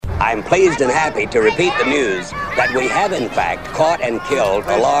I'm pleased and happy to repeat the news that we have in fact caught and killed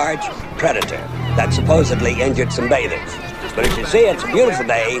a large predator that supposedly injured some bathers. But as you see, it's a beautiful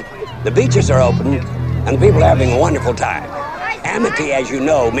day, the beaches are open, and people are having a wonderful time. Amity, as you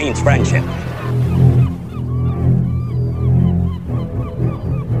know, means friendship.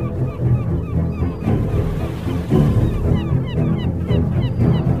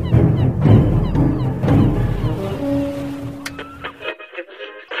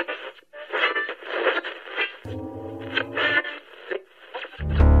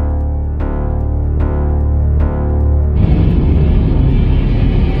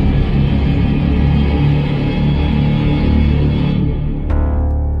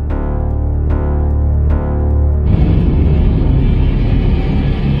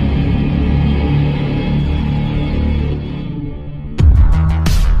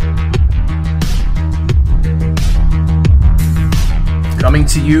 Coming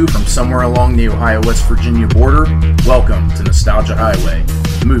to you from somewhere along the Ohio-West Virginia border, welcome to Nostalgia Highway,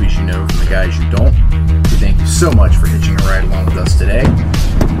 the movies you know from the guys you don't. We thank you so much for hitching a ride along with us today.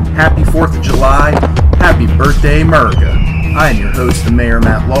 Happy 4th of July, happy birthday, America. I am your host, the Mayor,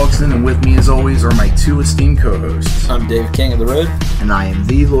 Matt Logston, and with me as always are my two esteemed co-hosts. I'm Dave King of the Road. And I am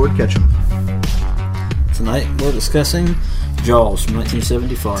the Lord Ketchum. Tonight we're discussing Jaws from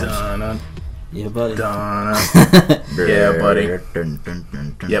 1975. Dun-dun. Yeah, buddy. Yeah, buddy.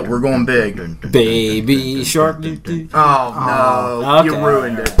 Yeah, we're going big. Baby shark. Doo-doo. Oh, no. Okay. You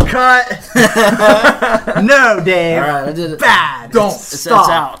ruined it. Cut! No, Dave. All right, I did it. Bad. Don't Stop. It's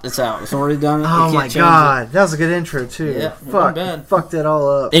out. It's out. It's already done. Oh You my can't change god. That was a good intro, too. Yeah, it wasn't bad. Fucked it all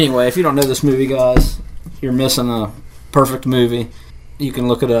up. it. Anyway, if you don't know this movie, guys, you're missing a perfect movie. You can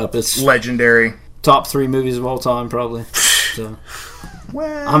look it up. It's Legendary. top 3 movies of all time, probably. So,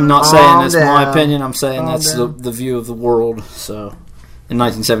 Well, I'm not saying that's my down. opinion. I'm saying Calm that's down. the view of the world. So, in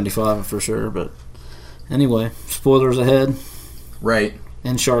 1975 for sure. But anyway, spoilers ahead Right.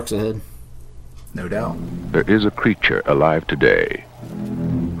 and sharks ahead. No doubt. There is a creature alive today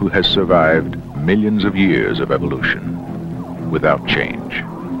who has survived millions of years of evolution without change,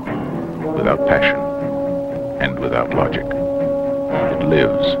 without passion, and without logic. It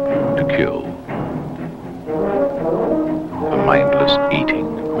lives to kill. A mindless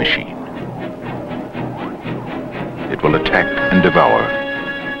eating machine. It will attack and devour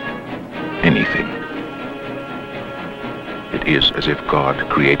anything. It is as if God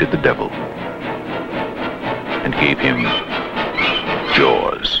created the devil and gave him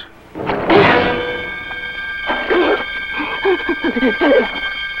jaws.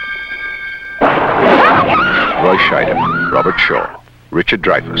 Roy Scheider, Robert Shaw, Richard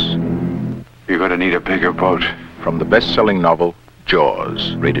Dreyfuss. You're going to need a bigger boat. From the best-selling novel,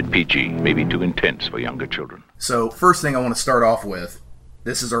 Jaws, rated PG, maybe too intense for younger children. So, first thing I want to start off with,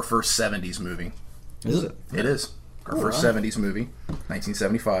 this is our first 70s movie. Is it? It is. Our first 70s movie,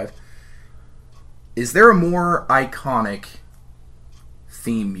 1975. Is there a more iconic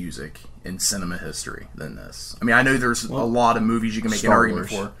theme music in cinema history than this? I mean, I know there's a lot of movies you can make an Star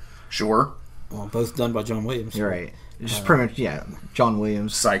argument Wars. for. Sure. Well, both done by John Williams. You're right. It's just pretty much, yeah, John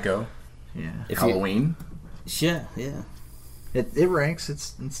Williams. Psycho. Yeah. If you, Halloween. yeah. It ranks.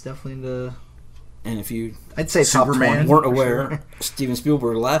 It's definitely in the... And if you I'd say Superman. top 20. weren't for aware, sure. Steven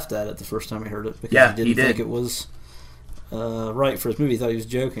Spielberg laughed at it the first time he heard it because Yeah, he he didn't think did. it was right for his movie. He thought he was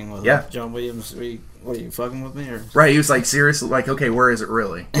joking with Yeah. it. John Williams, what are you fucking with me? Or Right, he was like, seriously, like, okay, where is it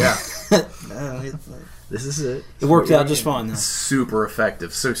really? Yeah. This is it. it worked out just fine though. Super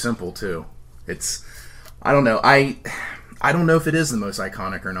effective. So simple, too. It's, I don't know. I don't know if it is the most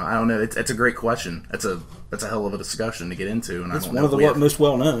iconic or not. I don't know. It's a great question. That's a hell of a discussion to get into. And It's I don't one know of the if we have- most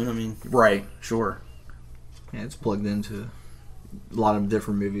well known. I mean, Right, sure. Yeah, it's plugged into a lot of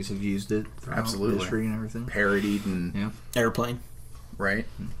different movies have used it throughout Absolutely. history and everything. Parodied and, Yeah. Airplane. right?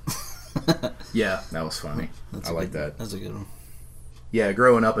 Yeah, that was funny. I like that. That's a good one. Yeah,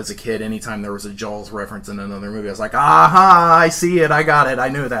 growing up as a kid, anytime there was a Jaws reference in another movie, I was like, aha, I see it, I got it, I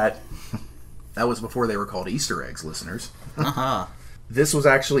knew that. That was before they were called Easter eggs, listeners. Uh-huh. This was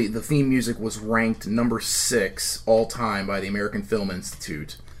actually, the theme music was ranked number 6 all time by the American Film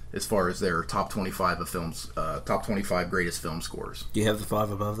Institute as far as their top 25 of films, top 25 greatest film scores. Do you have the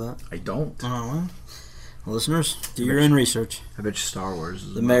 5 above that? I don't. Oh, well. Listeners, do your own research. I bet you Star Wars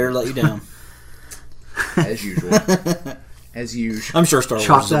is The mayor let you down. As usual. As usual. I'm sure Star Wars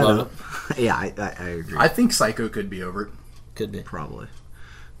Chalk is that above up. it. Yeah, I agree. I think Psycho could be over it. Could be. Probably.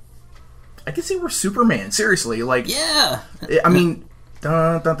 I could see where Superman, seriously, like, Yeah. I mean,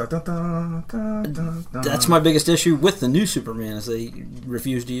 dun, dun, dun, dun, dun, dun, dun, dun. That's my biggest issue with the new Superman is they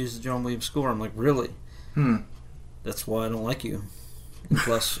refuse to use the John Williams score. I'm like, really? That's why I don't like you.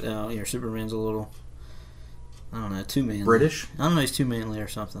 Plus, your Superman's a little, I don't know, too manly. British? I don't know, he's too manly or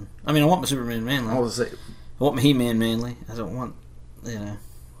something. I mean, I want my Superman manly. I was say, I want my He-Man manly. I don't want,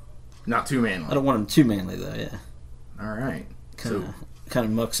 not too manly. I don't want him too manly, though, yeah. All right. Kind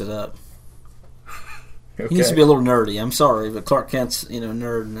of mucks it up. Okay. He needs to be a little nerdy. I'm sorry, but Clark Kent's,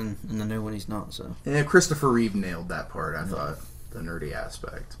 nerd, and the new one he's not, so. Yeah, Christopher Reeve nailed that part, I thought, the nerdy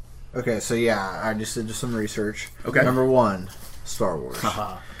aspect. Okay, so yeah, I just did some research. Okay. Number 1, Star Wars.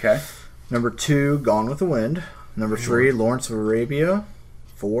 Okay. Number 2, Gone with the Wind. Number 3, Lawrence of Arabia.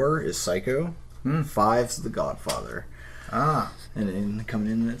 4 is Psycho. 5 is The Godfather. Ah. And then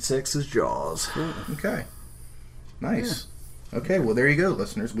coming in at 6 is Jaws. Okay. Nice. Yeah. Okay, well, there you go,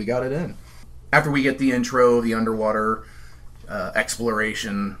 listeners. We got it in. After we get the intro, the underwater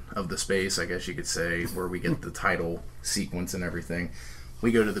exploration of the space, I guess you could say, where we get the title sequence and everything,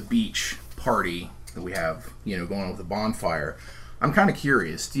 we go to the beach party that we have, going on with the bonfire. I'm kind of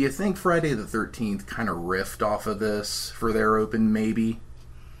curious. Do you think Friday the 13th kind of riffed off of this for their open, maybe?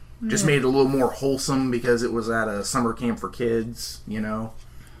 Just made it a little more wholesome because it was at a summer camp for kids, I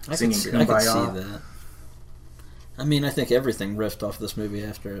singing could see Kumbaya. that. I mean, I think everything riffed off this movie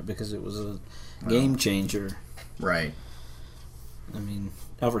after it because it was a game changer. Right. I mean,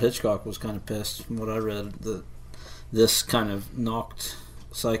 Alfred Hitchcock was kind of pissed from what I read that this kind of knocked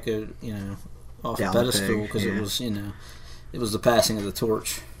Psycho, off Down the pedestal peg, because yeah. it was, it was the passing of the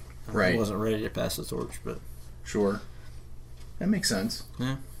torch. Right. It wasn't ready to pass the torch, but Sure. That makes sense.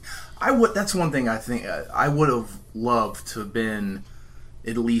 yeah. That's one thing I think I would have loved to have been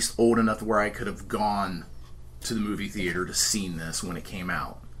at least old enough to where I could have gone to the movie theater to seen this when it came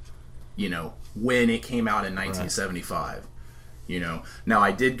out. When it came out in 1975. Now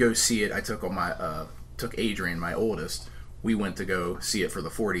I did go see it. I took Adrian, my oldest. We went to go see it for the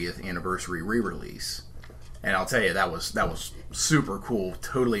 40th anniversary re-release. And I'll tell you, that was super cool.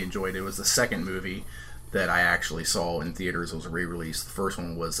 Totally enjoyed it. It was the second movie that I actually saw in theaters. It was a re-release. The first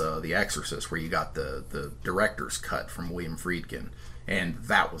one was The Exorcist, where you got the director's cut from William Friedkin. And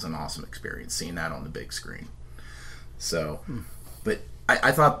that was an awesome experience, seeing that on the big screen. So, but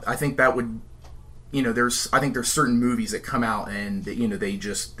I think that would, I think there's certain movies that come out and, they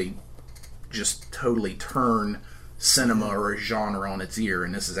just totally turn cinema or a genre on its ear.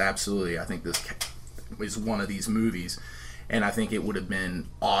 And this is absolutely, I think this is one of these movies. And I think it would have been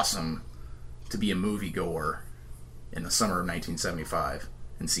awesome to be a moviegoer in the summer of 1975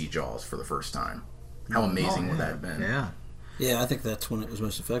 and see Jaws for the first time. How amazing would that have been? Yeah. Yeah, I think that's when it was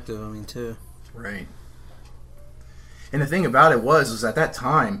most effective, too. Right. And the thing about it was at that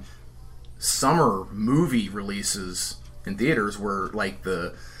time, summer movie releases in theaters were like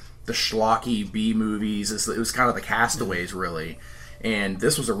the schlocky B movies. It was kind of the Castaways, really. And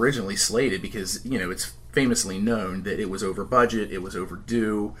this was originally slated because, it's famously known that it was over budget, it was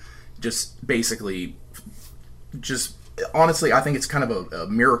overdue. Honestly, I think it's kind of a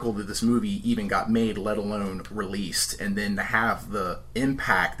miracle that this movie even got made, let alone released. And then to have the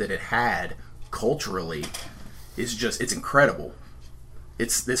impact that it had culturally it's incredible.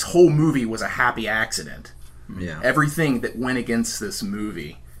 This whole movie was a happy accident. Yeah. Everything that went against this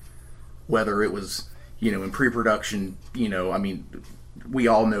movie, whether it was, in pre-production, we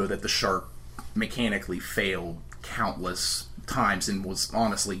all know that the shark mechanically failed countless times and was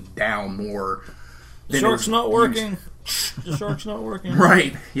honestly down more. The shark's not working. The shark's not working.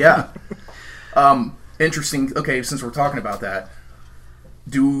 Right, yeah. Interesting. Okay, since we're talking about that,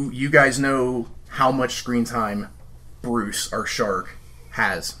 do you guys know how much screen time Bruce, our shark,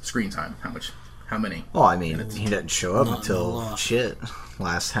 has screen time? How many? Well, I mean, he doesn't show up Not a until lot.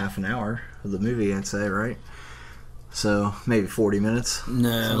 last half an hour of the movie, I'd say, right? So maybe 40 minutes.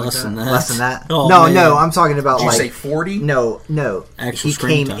 No, less than that. Less than that. Oh, no, man. no, I'm talking about Did you like say 40? No. Actual he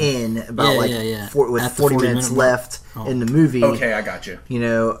screen came time. in about Yeah, yeah. with At the 40 40 minutes minute mark. left in the movie. Okay, I got you.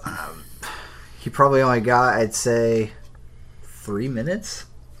 He probably only got, I'd say, 3 minutes.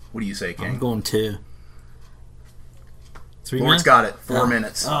 What do you say, King? I'm going 2. 3 Lawrence minutes? got it. 4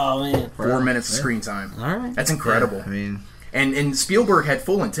 minutes. Oh, man. 4 minutes of screen time. All right. That's incredible. I mean, And Spielberg had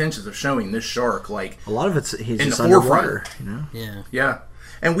full intentions of showing this shark, like, a lot of he's in just the forefront. underwater. Yeah. Yeah.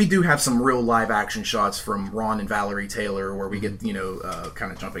 And we do have some real live action shots from Ron and Valerie Taylor where we get,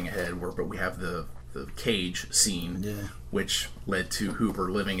 kind of jumping ahead, but we have the cage scene, Yeah. which led to Hooper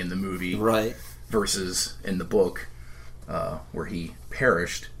living in the movie Right. versus in the book where he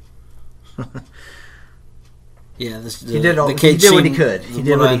perished. Yeah, He did what he could. He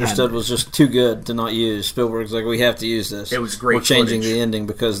did what what I he had understood to. was just too good to not use. Spielberg's like, we have to use this. It was great We're changing footage. the ending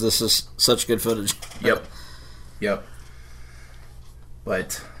because this is such good footage. Yep.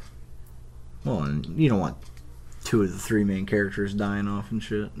 But Well, and you don't want 2 of the 3 main characters dying off and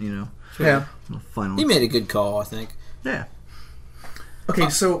shit. Yeah. Finally, He made a good call, I think. yeah. Okay,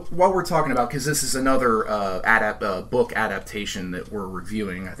 so while we're talking about, because this is another book adaptation that we're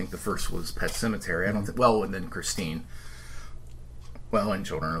reviewing. I think the first was Pet Sematary. I don't think. Well, and then Christine. Well, and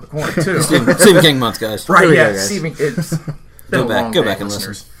Children of the Corn too. Stephen King month, guys. Right? we Yeah. go, guys. Stephen. It's been a long Go day, back and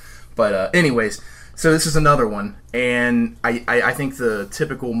listeners. But anyways, so this is another one, and I think the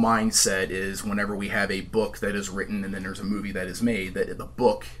typical mindset is whenever we have a book that is written and then there's a movie that is made, that the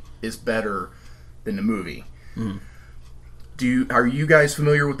book is better than the movie. Mm. Are you guys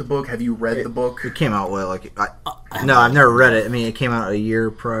familiar with the book? Have you read the book? It came out no, I've never read it. I mean, it came out a year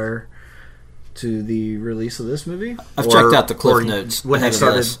prior to the release of this movie. I've checked out the Cliff Notes when they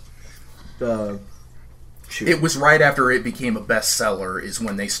ahead of started. this. It was right after it became a bestseller is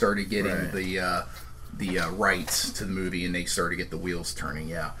when they started getting the rights to the movie, and they started to get the wheels turning.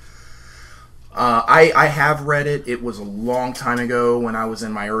 Yeah, I have read it. It was a long time ago when I was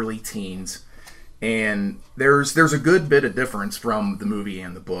in my early teens, and there's a good bit of difference from the movie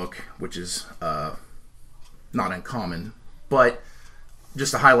and the book, which is not uncommon. But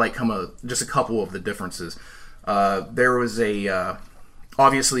just to highlight just a couple of the differences, there was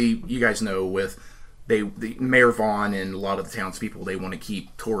obviously you guys know with. The Mayor Vaughn and a lot of the townspeople, they want to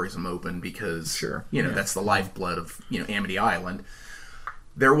keep tourism open because that's the lifeblood of Amity Island.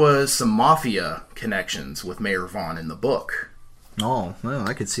 There was some mafia connections with Mayor Vaughn in the book. Oh, well,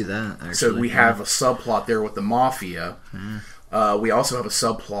 I could see that. Actually. So we have a subplot there with the mafia. We also have a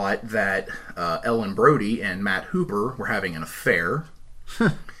subplot that Ellen Brody and Matt Hooper were having an affair.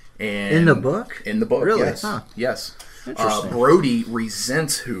 And in the book? In the book, really? yes. Huh. Yes. Interesting. Brody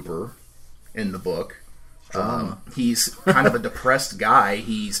resents Hooper in the book. He's kind of a depressed guy.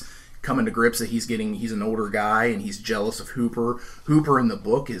 He's coming to grips that he's an older guy and he's jealous of Hooper. Hooper in the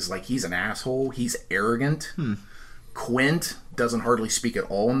book is like he's an asshole. He's arrogant. Quint doesn't hardly speak at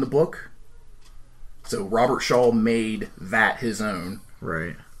all in the book. So Robert Shaw made that his own.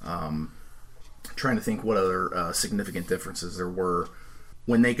 Right. Trying to think what other significant differences there were.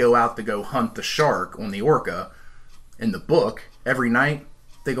 When they go out to go hunt the shark on the orca, in the book, every night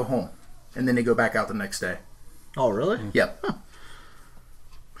they go home. And then they go back out the next day. Oh, really? Yep. Huh.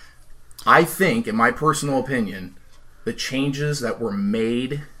 I think, in my personal opinion, the changes that were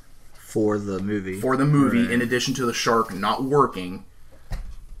made for the movie, right. In addition to the shark not working,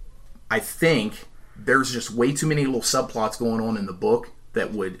 I think there's just way too many little subplots going on in the book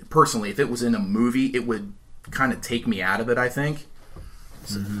that would, personally, if it was in a movie, it would kind of take me out of it, I think.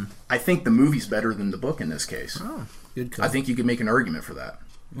 I think the movie's better than the book in this case. Oh, good call. I think you could make an argument for that.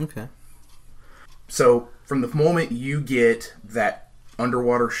 Okay. So, from the moment you get that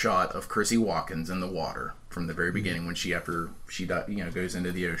underwater shot of Chrissy Watkins in the water from the very beginning, when after she goes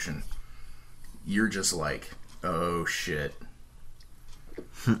into the ocean, you're just like, oh shit.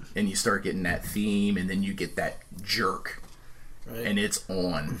 And you start getting that theme, and then you get that jerk, and it's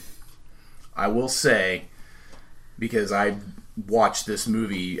on. I will say, because I watched this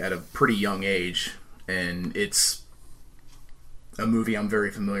movie at a pretty young age, and it's a movie I'm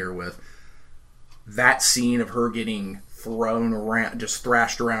very familiar with. That scene of her getting thrown around, just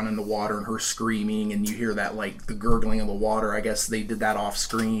thrashed around in the water, and her screaming, and you hear that, like, the gurgling of the water. I guess they did that off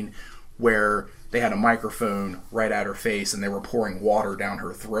screen, where they had a microphone right at her face, and they were pouring water down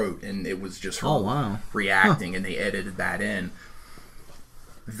her throat, and it was just her reacting, and they edited that in.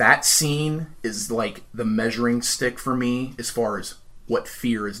 That scene is like the measuring stick for me as far as what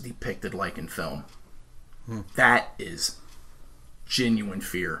fear is depicted like in film. That is genuine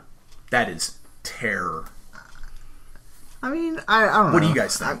fear. That is terror. I mean, I don't know. What do you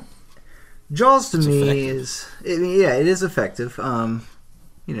guys think? Jaws to me is, it is effective.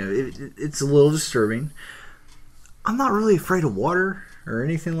 It's a little disturbing. I'm not really afraid of water or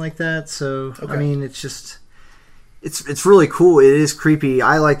anything like that. So I mean, it's just, it's really cool. It is creepy.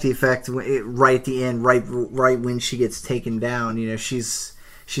 I like the effect right at the end, right when she gets taken down.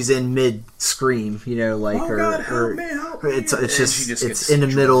 She's in mid scream. God, help me. It's just in the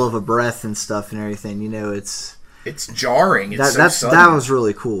middle of a breath and stuff and everything. It's jarring. It's that was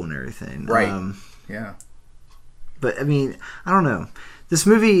really cool and everything. Right. Yeah. But I mean, I don't know. This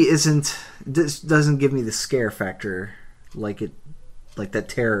movie doesn't give me the scare factor like that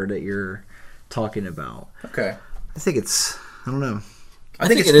terror that you're talking about. Okay. I think I don't know. I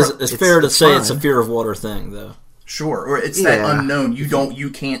think it's fair to say it's a fear of water thing, though. Sure, or it's that unknown. You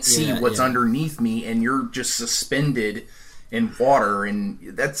can't see what's underneath me, and you're just suspended in water, and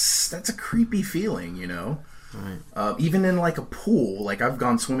that's a creepy feeling, Right. Even in like a pool, like I've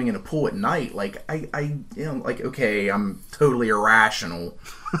gone swimming in a pool at night. Like I okay, I'm totally irrational,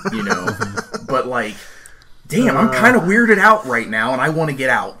 but like damn, I'm kind of weirded out right now, and I want to get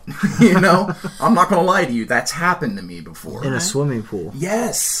out. I'm not going to lie to you. That's happened to me before. In a swimming pool.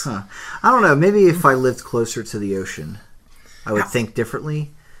 Yes. Huh. I don't know. Maybe if I lived closer to the ocean, I would think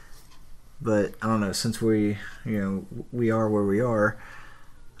differently. But I don't know. Since we are where we are,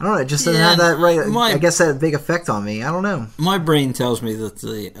 I don't know. It just doesn't have that I guess that big effect on me. I don't know. My brain tells me that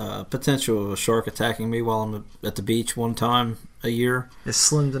the potential of a shark attacking me while I'm at the beach one time a year is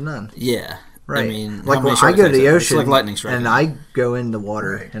slim to none. Yeah. Right. I mean, like when I go to the ocean, like lightning strike, and I go in the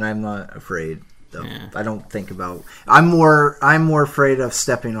water, and I'm not afraid. I don't think about. I'm more afraid of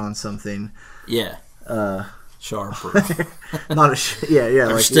stepping on something. Yeah. Sharp. Or not a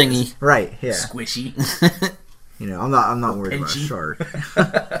or like stingy. Right. Yeah. Squishy. I'm not worried about a shark.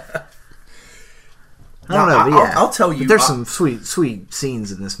 I don't know. But yeah, I'll tell you. But there's some sweet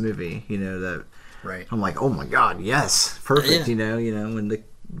scenes in this movie. That. Right. I'm like, oh my god, yes, perfect. Yeah. When the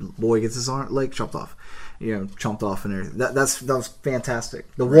boy gets his leg chopped off, chomped off and everything. That was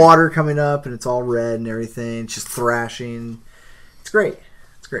fantastic. The water coming up and it's all red and everything, it's just thrashing. It's great.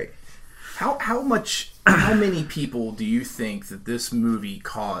 It's great. How many people do you think that this movie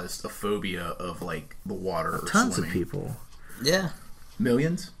caused a phobia of like the water? Or Tons swimming? Of people. Yeah.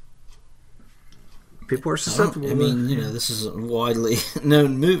 Millions. People are susceptible. I mean, this is a widely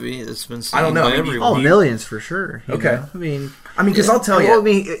known movie that's been seen I don't know. by everyone. Oh, millions for sure. Okay. I mean, because I'll tell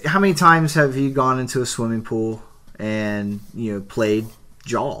you. How many times have you gone into a swimming pool and played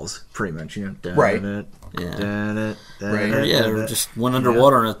Jaws? Pretty much, right. Or just went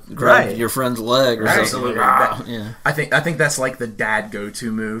underwater and grabbed your friend's leg or something. Yeah. I think that's like the dad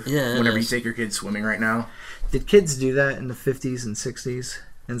go-to move. Yeah. Whenever you take your kids swimming right now. Did kids do that in the 50s and 60s?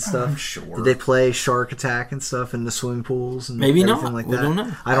 And stuff. I'm sure. Did they play Shark Attack and stuff in the swimming pools and maybe everything not? like that? We don't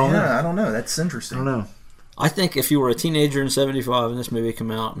know. I don't know. I don't know. That's interesting. I don't know. I think if you were a teenager in '75 and this movie came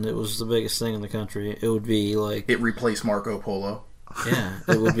out and it was the biggest thing in the country, it would be like it replaced Marco Polo. Yeah,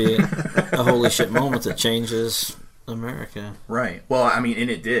 it would be a holy shit moment that changes America. Right. Well, I mean, and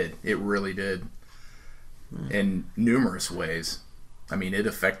it did. It really did. In numerous ways. I mean, it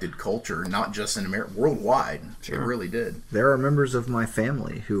affected culture, not just in America, worldwide. Sure. It really did. There are members of my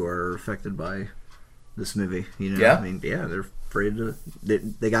family who are affected by this movie. Yeah? I mean, yeah, they're afraid to.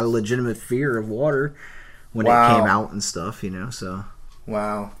 They got a legitimate fear of water when it came out and stuff. So.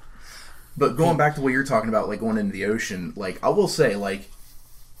 Wow. But going back to what you're talking about, like going into the ocean, like I will say, like,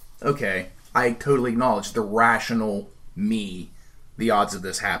 okay, I totally acknowledge the rational me. The odds of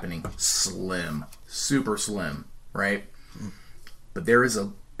this happening slim, super slim, right? But there is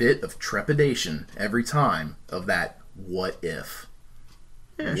a bit of trepidation every time of that what if.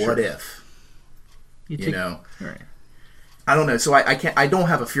 Yeah, what if? Right. I don't know. So I don't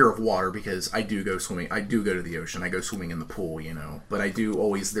have a fear of water because I do go swimming. I do go to the ocean. I go swimming in the pool, But I do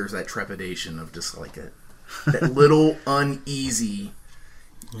always, there's that trepidation of just like that little uneasy,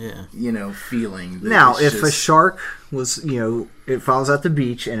 feeling. Now, if a shark was, if I was at the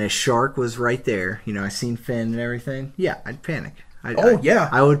beach and a shark was right there, I seen fin and everything, yeah, I'd panic. I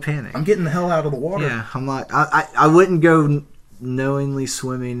would panic. I'm getting the hell out of the water. Yeah, I'm not. I wouldn't go knowingly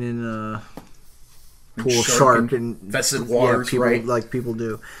swimming in a pool of shark and infested waters, people, right? Like people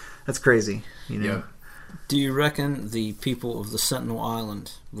do. That's crazy. Yeah. Do you reckon the people of the Sentinel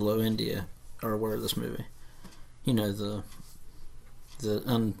Island below India are aware of this movie? The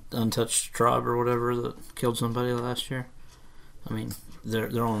untouched tribe or whatever that killed somebody last year. I mean,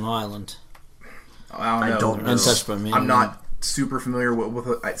 they're on an island. I don't know. Untouched by me. I'm not super familiar with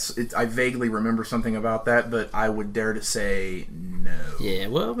it. I vaguely remember something about that, but I would dare to say no. Yeah,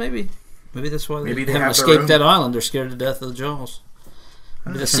 well, maybe that's why they haven't escaped that island. They're scared to death of the Jaws.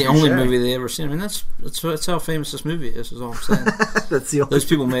 That's the only movie they ever seen. I mean, that's how famous this movie is all I'm saying. That's the only Those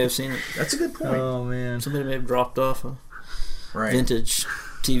people may have seen it. That's a good point. Oh, man. Somebody may have dropped off a vintage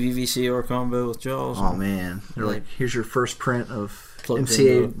TV VCR combo with Jaws. Oh, man. They're like, here's your first print of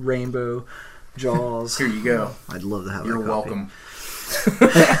MCA Rainbow Jaws. Here you go. I'd love to have You're that welcome.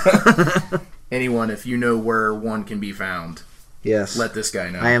 Anyone, if you know where one can be found, yes, let this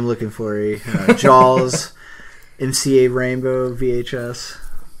guy know. I am looking for a Jaws MCA Rainbow VHS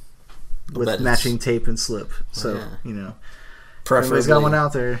with matching tape and slip. So, everybody's got one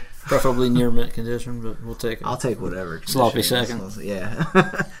out there. Preferably near mint condition, but we'll take it. I'll take whatever. Sloppy second. As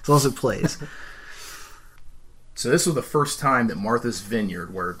long as it plays. So this was the first time that Martha's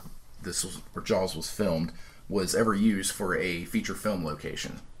Vineyard, where Jaws was filmed, was ever used for a feature film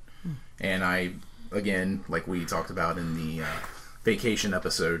location. And I, again, like we talked about in the vacation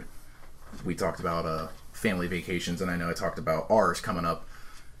episode, we talked about family vacations, and I know I talked about ours coming up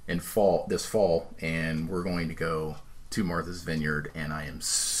in this fall, and we're going to go to Martha's Vineyard, and I am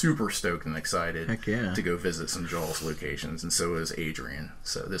super stoked and excited Heck yeah. to go visit some Jaws locations, and so is Adrian.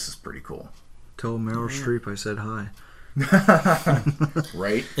 So this is pretty cool. Tell Meryl Streep I said hi.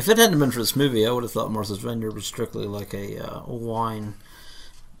 Right? If it hadn't been for this movie, I would have thought Martha's Vineyard was strictly like a wine.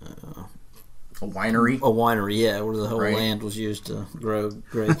 A winery? A winery, yeah, where the whole Right. land was used to grow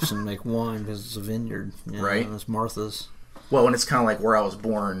grapes and make wine because it's a vineyard. You know, Right. And it's Martha's. Well, and it's kind of like where I was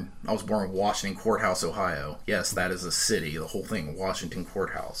born. I was born in Washington Courthouse, Ohio. Yes, that is a city, the whole thing, Washington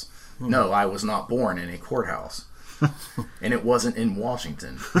Courthouse. No, I was not born in a courthouse. And it wasn't in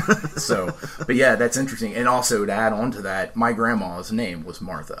Washington. So, but yeah, that's interesting. And also, to add on to that, my grandma's name was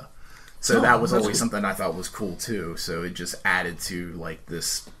Martha. So that was always something I thought was cool, too. So it just added to, like,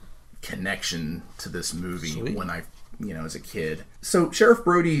 this connection to this movie when I, as a kid. So Sheriff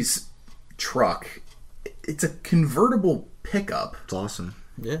Brody's truck, it's a convertible pickup. It's awesome.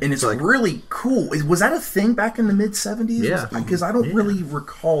 Yeah. And it's like really cool. Was that a thing back in the mid 70s? Yeah. Because I don't really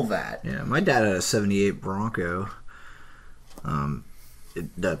recall that. Yeah, my dad had a '78 Bronco.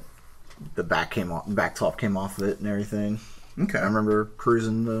 The back top came off of it and everything. Okay. I remember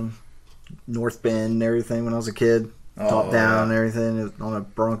cruising the North Bend and everything when I was a kid. Top down and everything on a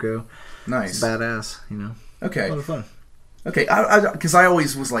Bronco. Nice. It's badass, Okay. A lot of fun. Okay, because I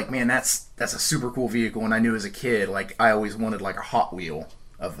always was like, man, that's a super cool vehicle, and I knew as a kid, like, I always wanted like a Hot Wheel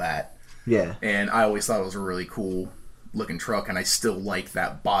of that, Yeah. and I always thought it was a really cool looking truck, and I still like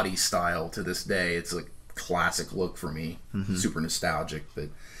that body style to this day. It's a classic look for me, super nostalgic. But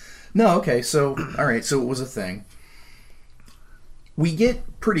no, okay, so all right, so it was a thing. We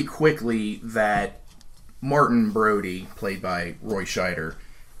get pretty quickly that Martin Brody, played by Roy Scheider,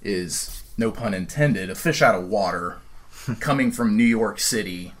 is, no pun intended, a fish out of water. Coming from New York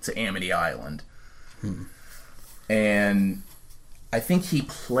City to Amity Island. And I think he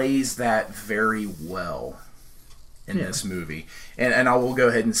plays that very well in this movie. And I will go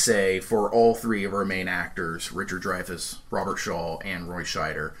ahead and say, for all three of our main actors, Richard Dreyfuss, Robert Shaw, and Roy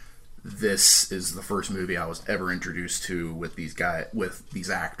Scheider, this is the first movie I was ever introduced to with these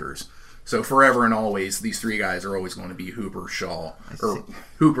actors. So forever and always, these three guys are always going to be Hooper, Shaw, or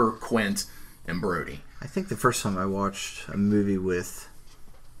Hooper, Quint, and Brody. I think the first time I watched a movie with,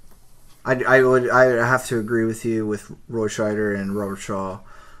 I have to agree with you with Roy Scheider and Robert Shaw,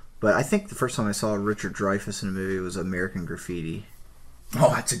 but I think the first time I saw Richard Dreyfuss in a movie was American Graffiti.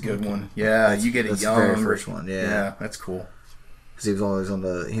 Oh, that's a good one. Yeah, you get a That's young. the very first one. Yeah, that's cool. because he was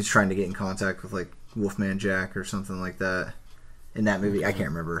always he's trying to get in contact with like Wolfman Jack or something like that. In that movie, I can't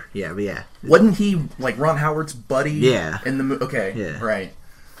remember. Yeah, but yeah, Wasn't he like Ron Howard's buddy? Yeah. In the movie. Okay. Yeah. Right.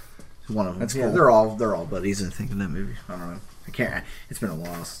 one of them. That's yeah, cool. they're all buddies. I think in that movie. I don't know. I can't. It's been a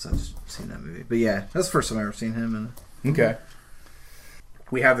while since I've seen that movie. But yeah, that's the first time I've ever seen him. Okay.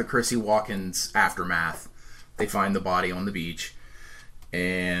 We have the Chrissy Watkins aftermath. They find the body on the beach,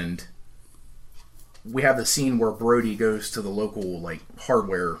 and we have the scene where Brody goes to the local like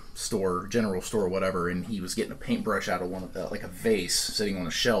hardware store, general store, whatever, and he was getting a paintbrush out of one of the, like a vase sitting on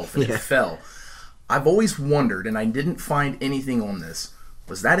a shelf, and it fell. I've always wondered, and I didn't find anything on this.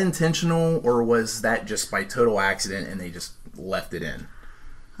 Was that intentional, or was that just by total accident and they just left it in?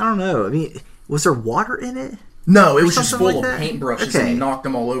 I don't know. I mean, was there water in it? No, it was just something full like of that? paintbrushes, and he knocked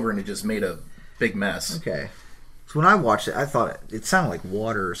them all over, and it just made a big mess. Okay. So when I watched it, I thought it sounded like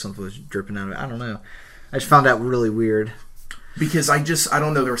water or something was dripping out of it. I don't know. I just found that really weird. Because I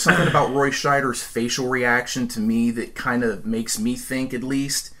don't know, there was something about Roy Scheider's facial reaction to me that kind of makes me think, at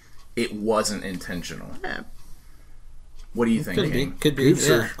least, it wasn't intentional. Yeah. What do you think, Could be. King? Could be.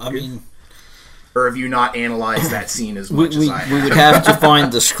 Yeah. I mean, Or have you not analyzed that scene as much as I have? we would have to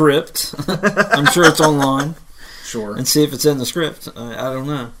find the script. I'm sure it's online. Sure. And see if it's in the script. I don't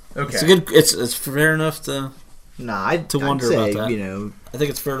know. Okay. It's a good. It's fair enough to. Nah, I'd wonder say, about that. you know, I think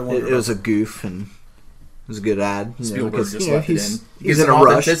it's fair to wonder. it was a goof and it was a good ad. You know, Spielberg because, just you know, left it in. he's Gives in it a rush.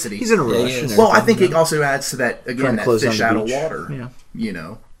 authenticity. He's in a Yeah, rush. he is. and Well, I everything, think you it know. also adds to that, Trying again, to that close down fish the out of beach. water. Yeah. You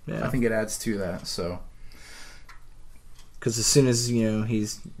know? Yeah. I think it adds to that, so. Because as soon as, you know, he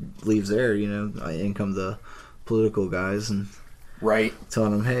leaves there, you know, in come the political guys and Right.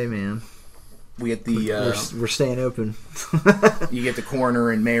 telling him, hey, man, We get the... we're staying open. You get the coroner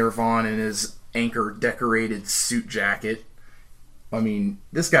and Mayor Vaughn in his anchor-decorated suit jacket. I mean,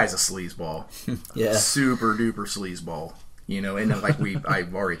 this guy's a sleazeball. Yeah. Super-duper sleazeball. You know, and like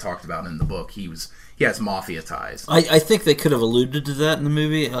I've already talked about in the book, he has mafia ties. I think they could have alluded to that in the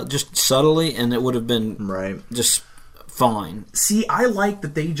movie, just subtly, and it would have been Right. just fine. See, I like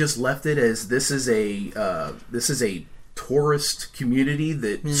that they just left it as this is a tourist community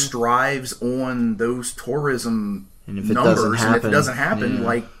that strives on those tourism And if it numbers, doesn't happen, and if it doesn't happen,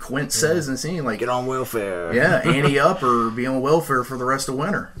 like Quint says in the scene, like get on welfare. yeah, ante up or be on welfare for the rest of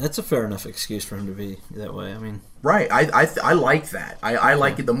winter. That's a fair enough excuse for him to be that way. I mean, Right. I like that. I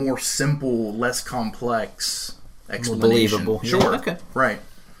like it the more simple, less complex explanation. more believable. Yeah, Sure. okay. Right.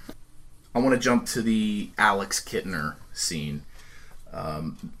 I want to jump to the Alex Kittner scene.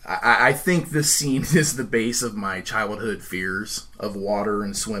 I think this scene is the base of my childhood fears of water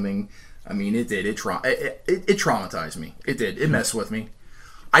and swimming. I mean, it did. It traumatized me. It did. It messed with me.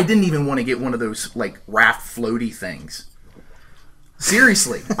 I didn't even want to get one of those, like, raft floaty things.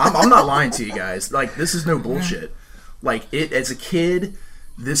 Seriously. I'm not lying to you guys. Like, this is no bullshit. Like, as a kid,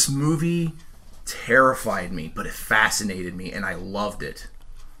 this movie terrified me, but it fascinated me, and I loved it.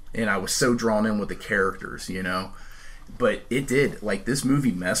 And I was so drawn in with the characters, you know? But it did. Like, this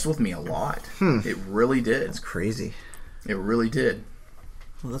movie messed with me a lot. It really did. It's crazy. It really did.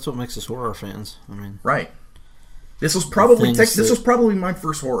 well, that's what makes us horror fans. I mean, Right. This was probably things this that- was probably my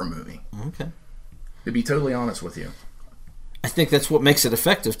first horror movie. okay. To be totally honest with you. I think that's what makes it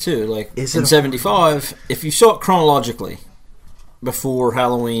effective too. Like Is in it a- '75, if you saw it chronologically, before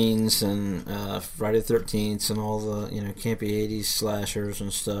Halloween's and Friday the 13th and all the campy '80s slashers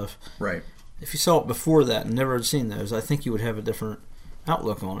and stuff, Right. if you saw it before that and never had seen those, I think you would have a different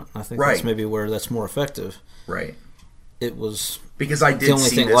outlook on it. I think Right. that's maybe where that's more effective. Right. It was Because I did only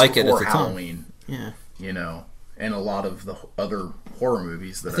see thing this like it at before the time. Halloween, yeah. you know, and a lot of the other horror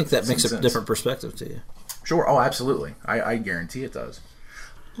movies that I think I've that seen makes a since. different perspective to you. Sure. Oh, absolutely. I guarantee it does.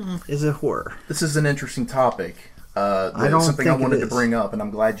 Is it horror? This is an interesting topic. I don't something I think it wanted to is. bring up, and I'm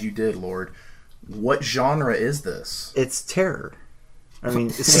glad you did, Lord. What genre is this? It's terror. I mean,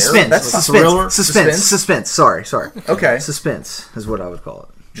 it's Terror? suspense. That's Suspense. thriller? Suspense. Suspense? Suspense. Sorry. Okay. Suspense is what I would call it.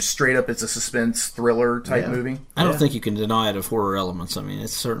 Just straight up, it's a suspense thriller type Yeah. movie. I don't Yeah. think you can deny it of horror elements. I mean, it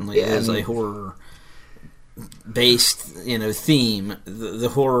certainly Yeah, I is a mean- horror based, theme. The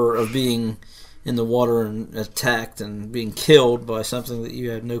horror of being in the water and attacked and being killed by something that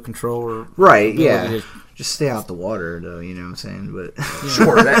you have no control or Right. ability Yeah. to- Just stay out the water, though. You know what I'm saying? But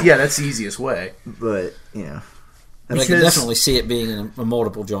Sure. That's the easiest way. but But I can Because- definitely see it being a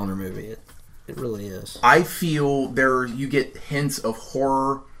multiple genre movie. It really is. I feel you get hints of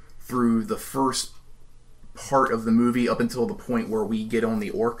horror through the first part of the movie up until the point where we get on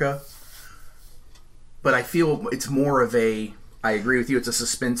the orca. But I feel it's more of I agree with you, it's a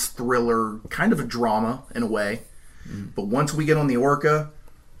suspense thriller, kind of a drama in a way. But once we get on the orca,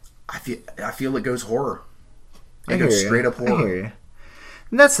 I feel it goes horror. It goes straight up I hear horror. you.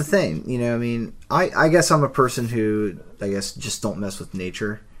 And that's the thing, I mean, I guess I'm a person who, just don't mess with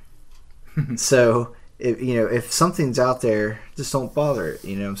nature. So, if something's out there, just don't bother it.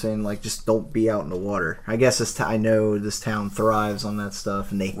 You know what I'm saying? Like, just don't be out in the water. I guess I know this town thrives on that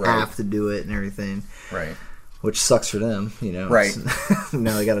stuff, and they Right. have to do it and everything, Right. which sucks for them, Right.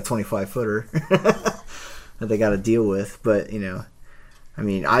 Now they got a 25-footer that they got to deal with. But, I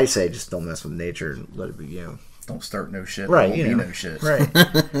mean, I say just don't mess with nature and let it be, Don't start no shit. Right, There won't be no shit. Right.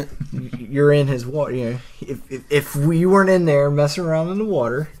 You're in his water. If we weren't in there messing around in the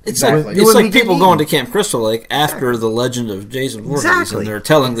water, Exactly. It's like people going to Camp Crystal Lake after the legend of Jason Voorhees, Exactly. and they're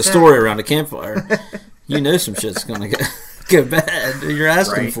telling the story around a campfire. Some shit's going to go bad. You're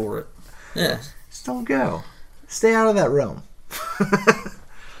asking Right. for it. Yeah. Just don't go. Stay out of that realm.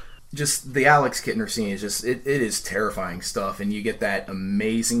 Just the Alex Kittner scene is just it is terrifying stuff, and you get that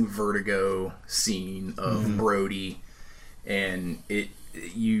amazing vertigo scene of Brody, and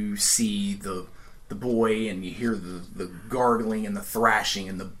you see the boy, and you hear the gargling and the thrashing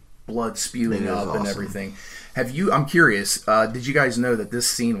and the blood spewing It is up and awesome. everything. I'm curious, did you guys know that this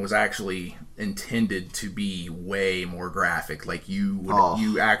scene was actually intended to be way more graphic? Like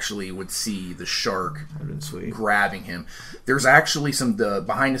you actually would see the shark Been sweet. grabbing him. There's actually some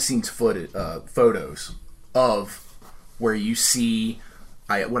behind the scenes photos of where you see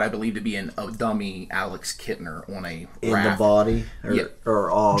what I believe to be a dummy Alex Kittner on a In raft. the body, Yeah.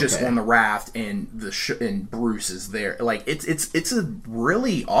 or Just okay. on the raft, and and Bruce is there. Like it's a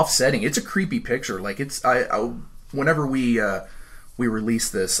really offsetting. It's a creepy picture. Like whenever we release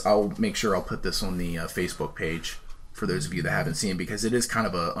this, I'll make sure I'll put this on the Facebook page for those of you that haven't seen it, because it is kind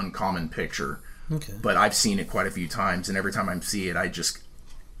of an uncommon picture. Okay. But I've seen it quite a few times, and every time I see it, I just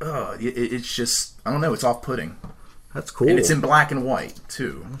it's just, I don't know, it's off-putting. That's cool. And it's in black and white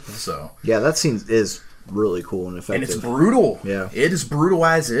too. So Yeah, that scene is really cool and effective. and it's brutal. Yeah. It is brutal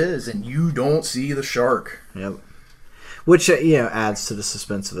as is, and you don't see the shark. Yep. Which adds to the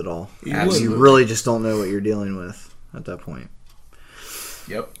suspense of it all. Absolutely. You really just don't know what you're dealing with at that point.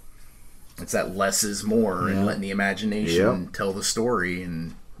 Yep. It's that less is more, and Yeah. letting the imagination Yep. tell the story,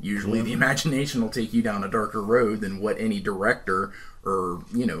 and Usually the imagination will take you down a darker road than what any director or,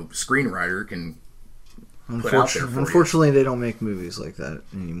 screenwriter can put out there for Unfortunately, they don't make movies like that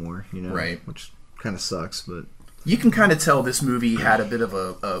anymore, Right. Which kind of sucks, but... You can kind of tell this movie had a bit of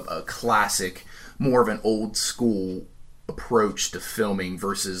a classic, more of an old school approach to filming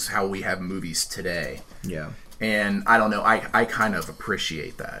versus how we have movies today. Yeah. And I don't know, I kind of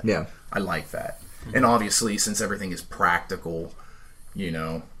appreciate that. Yeah. I like that. And obviously, since everything is practical,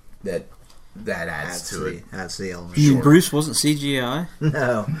 that adds to it. Adds to the element. You mean Bruce wasn't CGI?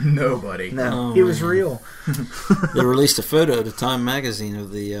 No. Nobody. No. He was real. They released a photo to Time magazine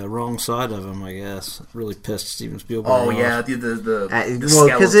of the wrong side of him, I guess. It really pissed Steven Spielberg off. Oh, yeah, the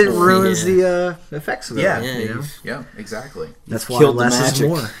because it skeletal. ruins the effects of it. Yeah. Yeah, exactly. That's why Killed the less is magic.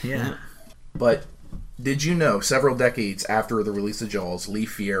 more. Yeah. But did you know, several decades after the release of Jaws, Lee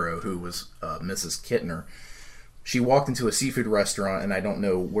Fierro, who was Mrs. Kittner, she walked into a seafood restaurant, and I don't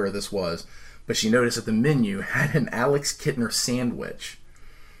know where this was, but she noticed that the menu had an Alex Kittner sandwich.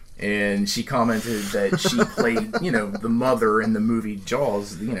 And she commented that she played, the mother in the movie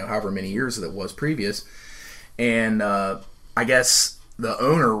Jaws, however many years that was previous. And I guess the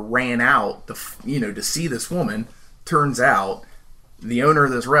owner ran out, to see this woman. Turns out the owner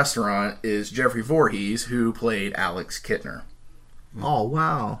of this restaurant is Jeffrey Voorhees, who played Alex Kittner. Oh,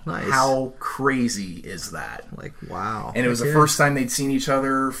 wow. Nice. How crazy is that? Like, wow. And it was the first time they'd seen each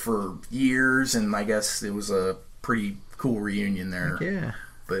other for years, and I guess it was a pretty cool reunion there. Yeah.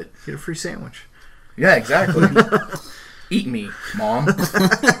 But get a free sandwich. Yeah, exactly. Eat me, Mom.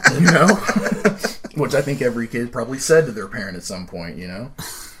 Which I think every kid probably said to their parent at some point,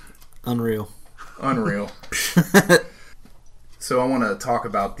 Unreal. So I want to talk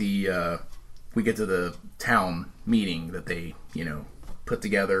about we get to the town meeting that they, put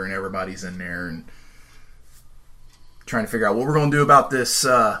together, and everybody's in there and trying to figure out what we're going to do about this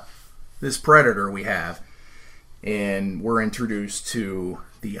this predator we have. And we're introduced to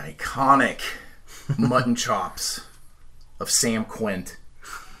the iconic mutton chops of Sam Quint.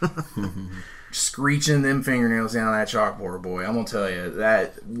 Screeching them fingernails down that chalkboard, boy. I'm going to tell you,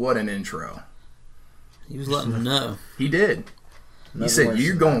 what an intro. He was letting them know. He did. He said,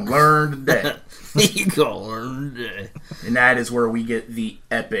 you're going to learn today. You're going to learn today. And that is where we get the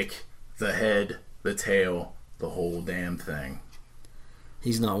epic, the head, the tail, the whole damn thing.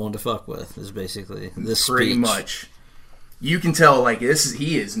 He's not one to fuck with, is basically this Pretty speech. much. You can tell,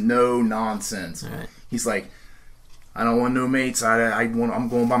 he is no nonsense. Right. He's like, I don't want no mates. I'm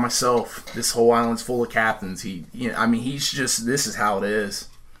going by myself. This whole island's full of captains. He's just, this is how it is.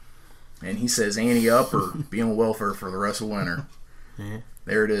 And he says, ante up or be on welfare for the rest of winter. Yeah.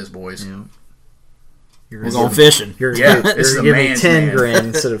 There it is, boys. Yeah. We're going fishing. You're this going is to a give me man's 10 man. grand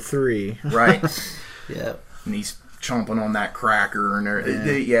instead of 3. Right. Yeah. And he's chomping on that cracker and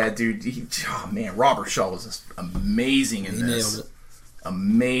everything. Yeah, dude. Robert Shaw was just amazing in this. Nailed it.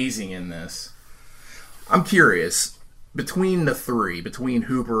 Amazing in this. I'm curious, between the three, between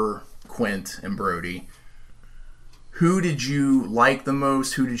Hooper, Quint, and Brody, who did you like the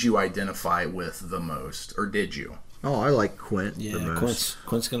most? Who did you identify with the most? Or did you? Oh, I like Quint the Yeah, most.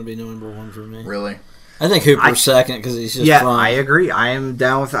 Quint's going to be number one for me. Really? I think Hooper's second because he's just fun. I agree. I am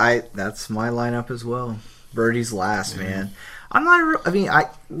down with that's my lineup as well. Brody's last, man. I'm not.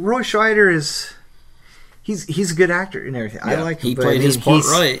 Roy Scheider is. He's a good actor and everything. Yeah. I like. He played his part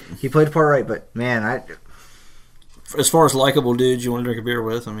right. He played the part right, but man, As far as likable dudes you want to drink a beer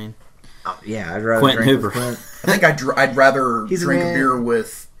with, I'd rather Quint and drink with Hooper. Quint. I think I'd rather He's a drink a man. beer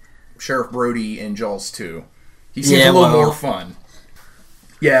with Sheriff Brody and Jaws 2. He seems a little more fun.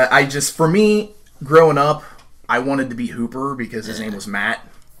 Yeah, for me, growing up, I wanted to be Hooper because his name was Matt.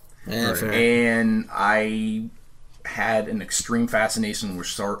 Yeah, fair. And I had an extreme fascination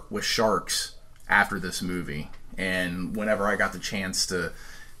with sharks after this movie. And whenever I got the chance to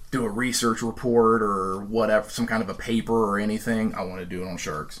do a research report or whatever, some kind of a paper or anything, I wanted to do it on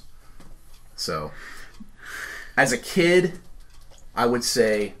sharks. So, as a kid, I would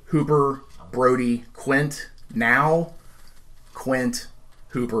say Hooper, Brody, Quint. Now, Quint,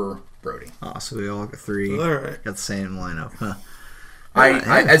 Hooper, Brody. Oh, so we all got 3. All right. Got the same lineup. Huh.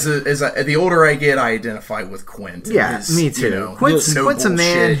 The older I get, I identify with Quint. Yeah, His, me too. Quint's no a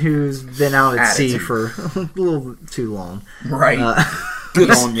man bullshit who's been out at sea attitude. for a little too long. Right.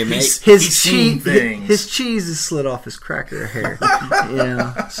 Good on you, mate. He's seen things. His cheese is slid off his cracker hair.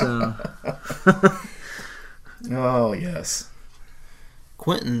 So. Oh, yes.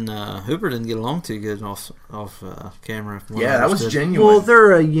 Quentin Hooper didn't get along too good off camera. from what I Yeah, that was understood. genuine. Well,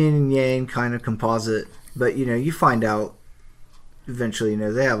 they're a yin and yang kind of composite, but you find out eventually,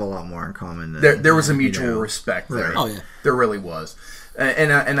 they have a lot more in common. Than, there was a mutual respect there. Right. Oh, yeah. There really was.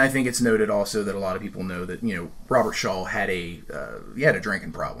 And I think it's noted also that a lot of people know that, Robert Shaw had a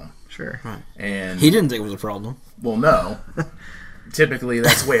drinking problem. Sure. Right. And He didn't think it was a problem. well, no. Typically,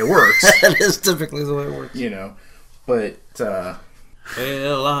 that's the way it works. That is typically the way it works. But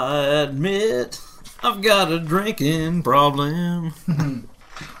Well, I admit I've got a drinking problem.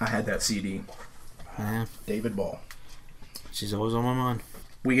 I had that CD. Yeah, David Ball. she's always on my mind.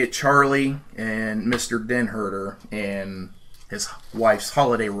 We get Charlie and Mr. Denherter and his wife's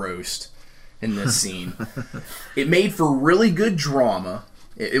holiday roast in this scene. It made for really good drama.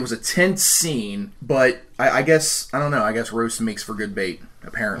 It was a tense scene, but I guess, I don't know, I guess roast makes for good bait,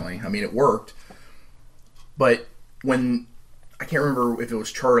 apparently. I mean, it worked. But when, I can't remember if it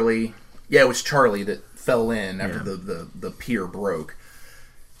was Charlie. Yeah, it was Charlie that fell in after the pier broke.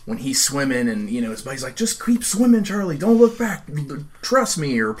 When he's swimming and, his buddy's like, just keep swimming, Charlie. Don't look back. Trust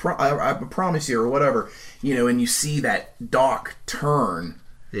me, or I promise you, or whatever. And you see that dock turn.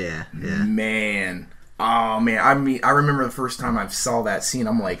 Yeah. Man. Oh, man. I remember the first time I saw that scene,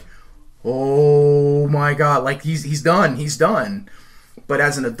 I'm like, oh, my God. Like, he's done. He's done. But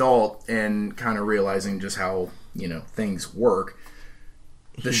as an adult and kind of realizing just how, things work,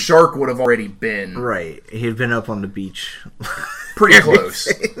 the shark would have already been... Right. He had been up on the beach. Pretty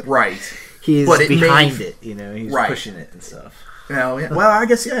close. Right. He's behind it, He's right. pushing it and stuff. Well, I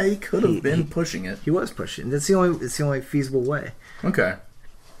guess, he could have been pushing it. He was pushing. It's the only feasible way. Okay.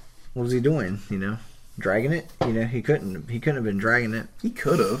 What was he doing, Dragging it? He couldn't have been dragging it. He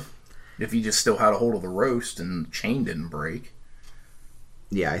could have, if he just still had a hold of the roast and the chain didn't break.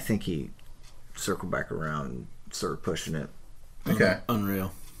 Yeah, I think he circled back around and started pushing it. Okay.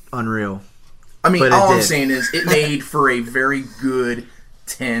 Unreal. I mean, But all I'm did. saying is it made for a very good,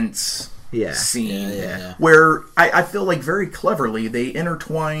 tense scene. Yeah. Where I feel like very cleverly they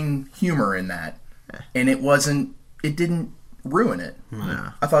intertwine humor in that. And it didn't ruin it.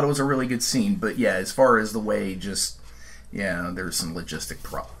 No. I thought it was a really good scene. But yeah, as far as the way there's some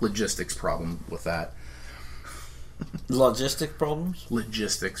logistics problem with that. Logistic problems?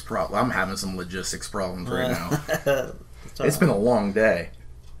 Logistics problem. I'm having some logistics problems right now. It's Been a long day.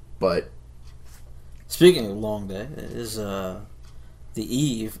 But Speaking of long day, it is the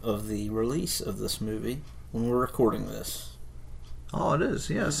eve of the release of this movie when we're recording this. Oh, it is,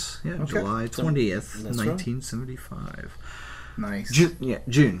 yes. Yeah, Okay. July 20th, That's right. 1975. nice.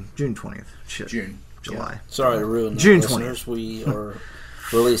 June 20th. Shit. June. July. Sorry to ruin that, June listeners. We are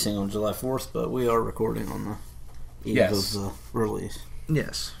releasing on July 4th, but we are recording on the eve Yes. of the release.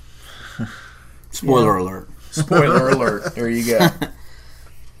 Yes. Spoiler alert. Spoiler alert. There you go.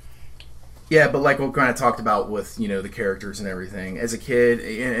 Yeah, but like we kind of talked about with, the characters and everything. As a kid,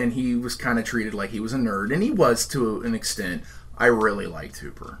 and he was kind of treated like he was a nerd, and he was to an extent. I really liked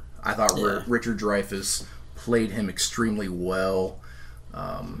Hooper. I thought Richard Dreyfuss played him extremely well.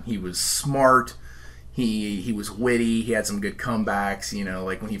 He was smart. He was witty. He had some good comebacks,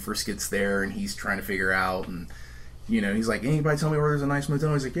 like when he first gets there and he's trying to figure out and... he's like, anybody tell me where there's a nice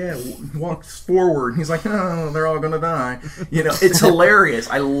motel? He's like, yeah, walk forward. And he's like, oh, they're all going to die. It's hilarious.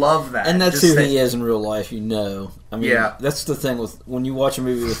 I love that. And that's Just who he is in real life, I mean, Yeah. that's the thing with when you watch a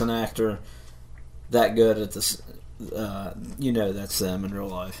movie with an actor that good at this, that's them in real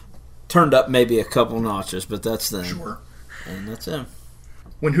life. Turned up maybe a couple notches, but that's them. Sure. And that's him.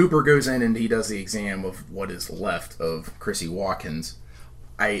 When Hooper goes in and he does the exam of what is left of Chrissy Watkins,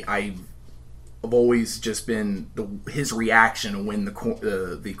 I've always just been his reaction when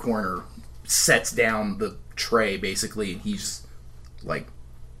the coroner sets down the tray, basically, and he's like,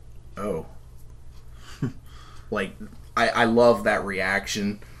 oh. Like, I love that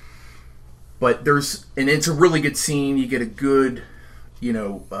reaction. But it's a really good scene. You get a good,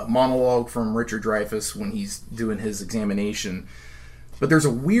 monologue from Richard Dreyfuss when he's doing his examination. But there's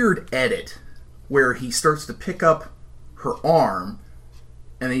a weird edit where he starts to pick up her arm,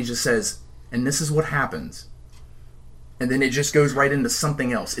 and then he just says, and this is what happens. And then it just goes right into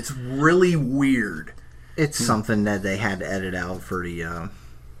something else. It's really weird. It's something that they had to edit out for the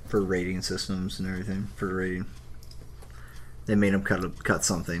for rating systems and everything, for the rating. They made them cut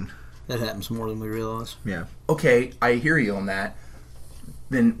something. That happens more than we realize. Yeah. Okay, I hear you on that.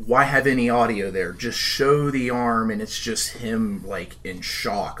 Then why have any audio there? Just show the arm, and it's just him, like, in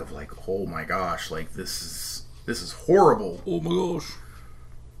shock of, like, oh my gosh, like, this is horrible. Oh my gosh.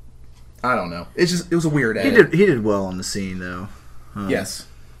 I don't know. It was a weird edit. He did well on the scene, though. Yes.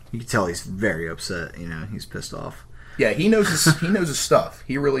 You can tell he's very upset. He's pissed off. Yeah, he knows his stuff.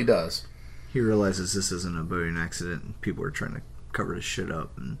 He really does. He realizes this isn't a boating accident, and people are trying to cover his shit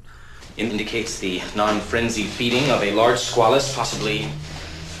up. And indicates the non-frenzied feeding of a large squalus, possibly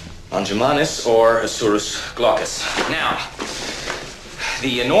Angimanus or Asurus glaucus. Now,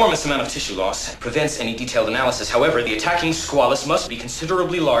 the enormous amount of tissue loss prevents any detailed analysis. However, the attacking squalus must be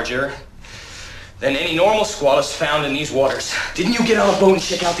considerably larger than any normal squalus found in these waters. Didn't you get on a boat and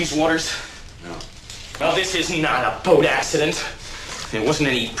check out these waters? No. Well, this is not a boat accident. It wasn't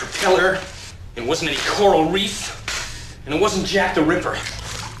any propeller. It wasn't any coral reef. And it wasn't Jack the Ripper.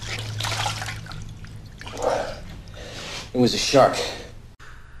 It was a shark.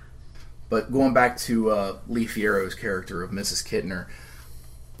 But going back to Lee Fierro's character of Mrs. Kittner,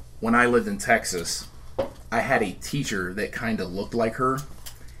 when I lived in Texas, I had a teacher that kind of looked like her,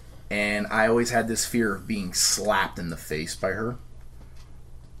 and I always had this fear of being slapped in the face by her.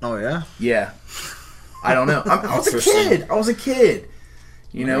 Oh, yeah? Yeah. I don't know. I was a kid.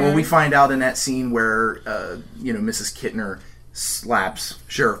 You know, when we find out in that scene where, Mrs. Kittner slaps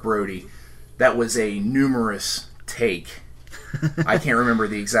Sheriff Brody, that was a numerous take. I can't remember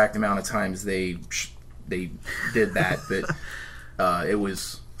the exact amount of times they did that, but it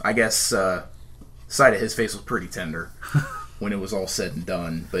was, I guess, side of his face was pretty tender when it was all said and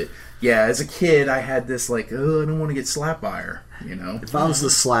done. But yeah, as a kid, I had this like, oh, I don't want to get slapped by her, you know. If I was the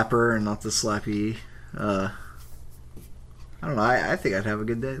slapper and not the slappy, I don't know. I think I'd have a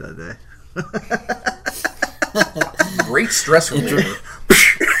good day that day. Great stress reliever.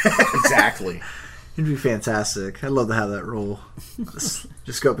 Exactly. It'd be fantastic. I'd love to have that role.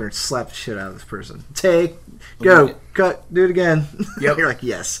 Just go up there and slap the shit out of this person. Take, go, cut, do it again. Yep. You're like,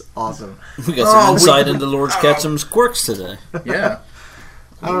 yes, awesome. We got some insight into Lord Ketchum's quirks today. Yeah.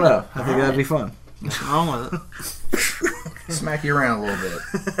 I don't know. I think that'd be fun. What's wrong with it? Smack you around a little bit.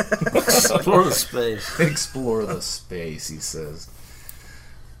 Explore the space. Explore the space, he says.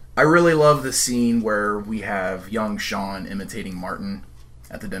 I really love the scene where we have young Sean imitating Martin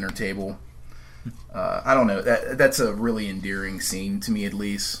at the dinner table. I don't know. That's a really endearing scene to me, at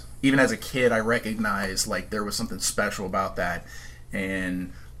least. Even as a kid, I recognized like there was something special about that,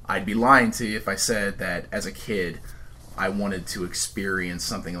 and I'd be lying to you if I said that as a kid I wanted to experience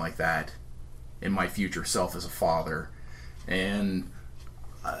something like that in my future self as a father. And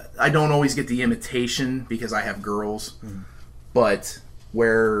I don't always get the imitation because I have girls, but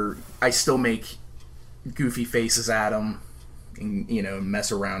where I still make goofy faces at them and, you know,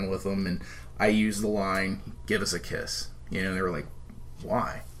 mess around with them, and I use the line, "Give us a kiss." You know, they were like,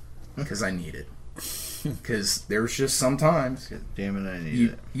 "Why?" Because I need it. Because there's just sometimes, damn it, I need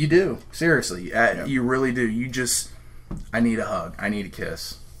it. You do, seriously, yep. You really do. I need a hug. I need a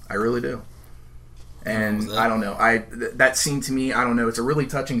kiss. I really do. And I don't know. That scene to me, I don't know. It's a really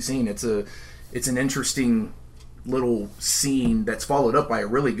touching scene. It's an interesting little scene that's followed up by a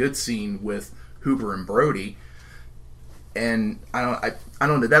really good scene with Hooper and Brody. And I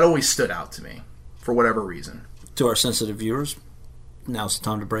don't know. That always stood out to me for whatever reason. To our sensitive viewers, now's the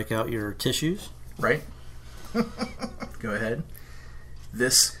time to break out your tissues. Right. Go ahead.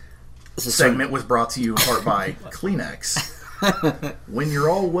 This segment was brought to you in part by Kleenex. When you're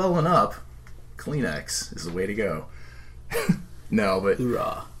all welling up, Kleenex is the way to go. No, but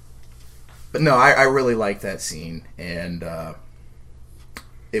hoorah. But no, I really like that scene, and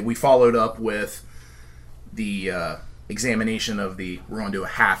we followed up with the examination of we're going to do a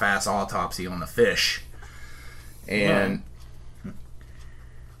half-ass autopsy on the fish, and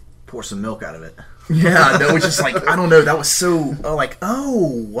pour some milk out of it. Yeah, that was just like, I don't know, that was so like,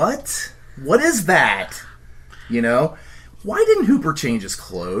 oh, what is that? You know, why didn't Hooper change his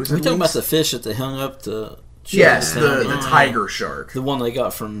clothes? Are we talking about the fish that they hung up to? Yes, the tiger shark, the one they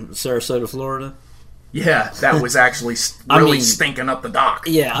got from Sarasota, Florida. Yeah, that was actually really stinking up the dock.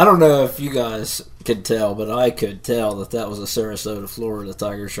 Yeah, I don't know if you guys could tell, but I could tell that was a Sarasota, Florida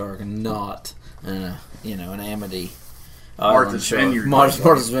tiger shark and not, an Amity. Martha's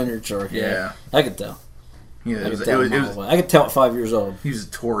Vineyard shark. Yeah. I could tell. Yeah, I could tell at 5 years old. He was a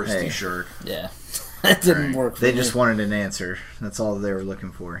touristy shark. Yeah. That didn't work for me. They just wanted an answer. That's all they were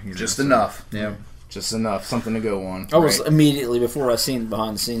looking for. Just enough. Yeah. Just enough. Something to go on. I was immediately, before I seen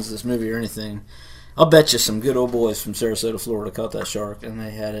behind the scenes of this movie or anything, I'll bet you some good old boys from Sarasota, Florida caught that shark, and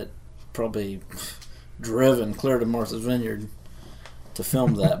they had it probably driven clear to Martha's Vineyard to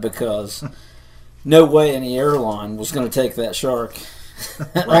film that, because no way any airline was going to take that shark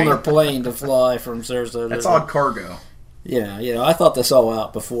on their plane to fly from Sarasota. That's odd cargo. Yeah, I thought this all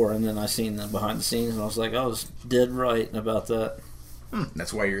out before, and then I seen the behind the scenes, and I was like, I was dead right about that.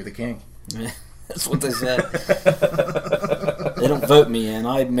 That's why you're the king. Yeah, that's what they said. They don't vote me in.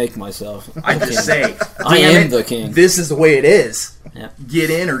 I make myself. I just say, I am the king. This is the way it is. Yeah. Get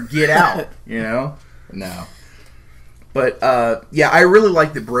in or get out. You know? No. But yeah, I really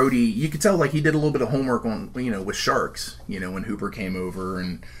like that Brody. You could tell like he did a little bit of homework on with sharks. When Hooper came over,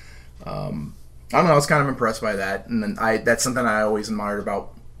 and I don't know. I was kind of impressed by that, and then that's something I always admired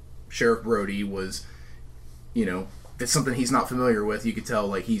about Sheriff Brody was, if it's something he's not familiar with, you could tell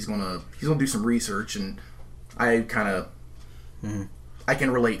like he's gonna do some research, and I kind of I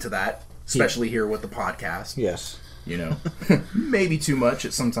can relate to that, especially here with the podcast. Yes. Maybe too much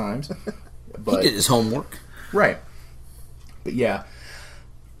at sometimes, but He did his homework. right. But yeah,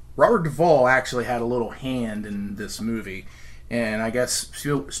 Robert Duvall actually had a little hand in this movie, and I guess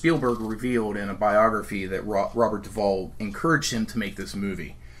Spielberg revealed in a biography that Robert Duvall encouraged him to make this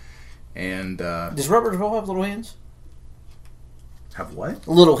movie. And Does Robert Duvall have little hands? have what?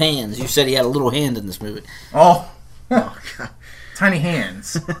 Little hands. You said he had a little hand in this movie. Oh, tiny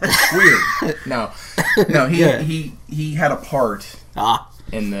hands. Weird. No, he had a part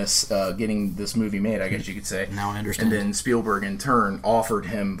in this getting this movie made, I guess you could say. Now I understand. And then Spielberg in turn offered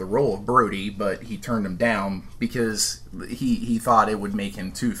him the role of Brody, but he turned him down because he thought it would make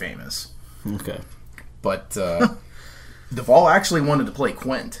him too famous. Okay. But Duvall actually wanted to play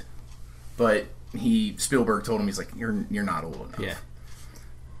Quint, but Spielberg told him, he's like, you're not old enough. Yeah.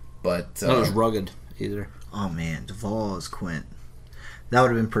 But Not as rugged either. Oh man, Duvall as Quint. That would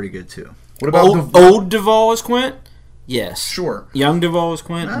have been pretty good too. what about Old Duvall as Quint? Yes. Sure. Young Duvall as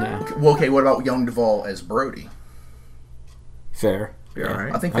Quint? No. Okay, what about young Duvall as Brody? Fair. Yeah, all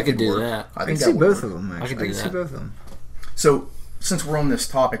right. I think I could do work. that. I I think can that see would both work. of them. Actually, could I do can see that. both of them. So, since we're on this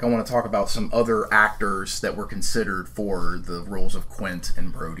topic, I want to talk about some other actors that were considered for the roles of Quint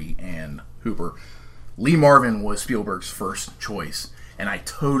and Brody and Hooper. Lee Marvin was Spielberg's first choice, and I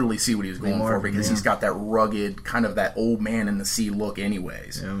totally see what he was going for Marvin, because yeah. he's got that rugged, kind of that old man in the sea look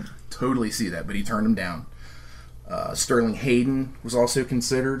anyways. Yeah. Totally see that, but he turned him down. Sterling Hayden was also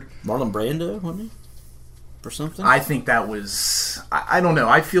considered. Marlon Brando, wasn't he? For something? I think that was... I don't know.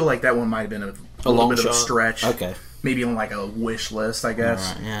 I feel like that one might have been a little long bit of a shot? stretch. Okay. Maybe on like a wish list, I guess.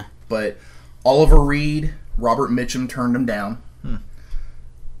 All right, yeah. But Oliver Reed, Robert Mitchum turned him down.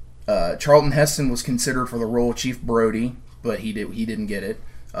 Charlton Heston was considered for the role of Chief Brody, but he didn't get it.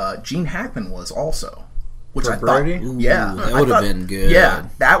 Gene Hackman was also, which For I Brody? thought, Ooh, yeah, that I would have thought- been good. Yeah,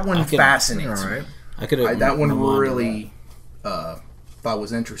 that one I could- fascinates All me. right. I could have. That one really thought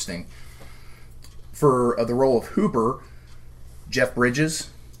was interesting. For the role of Hooper, Jeff Bridges,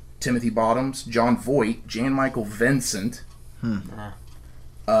 Timothy Bottoms, John Voight, Jan Michael Vincent.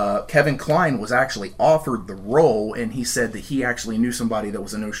 Kevin Kline was actually offered the role, and he said that he actually knew somebody that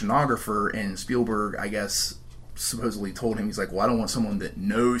was an oceanographer, and Spielberg, I guess, supposedly told him, he's like, well, I don't want someone that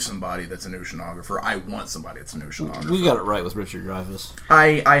knows somebody that's an oceanographer. I want somebody that's an oceanographer. We got it right with Richard Dreyfuss.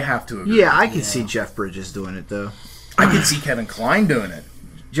 I have to agree. Yeah, I could see Jeff Bridges doing it though. I could see Kevin Kline doing it.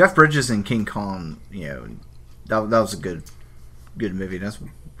 Jeff Bridges and King Kong, that was a good movie. That's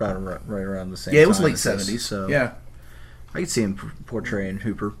right around the same time. Yeah, it was late as this, 70s. So Yeah. I could see him portraying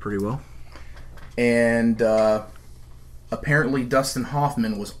Hooper pretty well. And apparently Dustin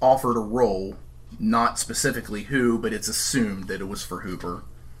Hoffman was offered a role, not specifically who, but it's assumed that it was for Hooper.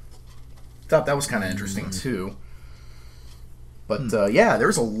 Thought that was kind of interesting too. But yeah,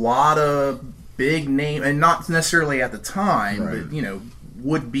 there's a lot of big name, and not necessarily at the time, Right. but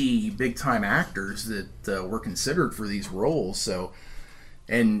would be big time actors that were considered for these roles. So,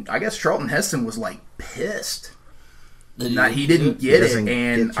 and I guess Charlton Heston was like pissed. He didn't get it, Doesn't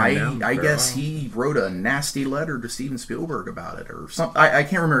and get turned down I for a guess while. he wrote a nasty letter to Steven Spielberg about it, or something. I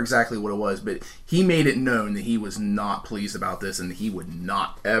can't remember exactly what it was, but he made it known that he was not pleased about this, and that he would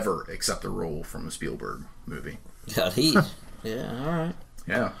not ever accept a role from a Spielberg movie. Got heat. Yeah, all right.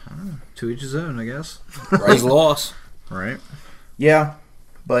 Yeah, To each his own, I guess. Big loss. Right. yeah,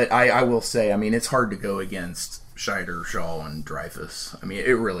 but I will say, I mean, it's hard to go against Scheider, Shaw, and Dreyfuss. I mean,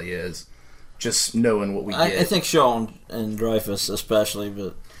 it really is. Just knowing what we get. I think Shaw and Dreyfuss especially,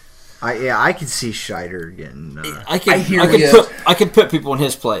 but I could see Scheider getting. I could put people in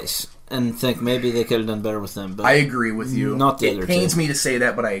his place and think maybe they could have done better with them. But I agree with you. Not the It other pains two. me to say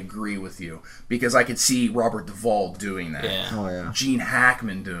that, but I agree with you because I could see Robert Duvall doing that. Yeah. Oh yeah. Gene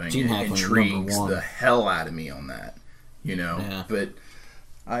Hackman doing Gene it Hackman, intrigues number one. the hell out of me on that. Yeah. But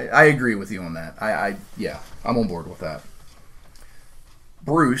I agree with you on that. I'm on board with that.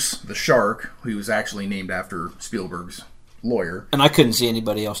 Bruce, the shark, who was actually named after Spielberg's lawyer. And I couldn't see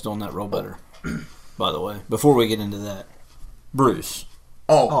anybody else doing that role better. By the way, before we get into that, Bruce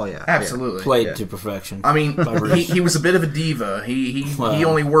Oh, yeah, absolutely. played to perfection. I mean, By Bruce. he was a bit of a diva. He Wow.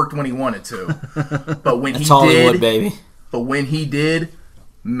 only worked when he wanted to. But when That's he Hollywood, did, baby. but when he did,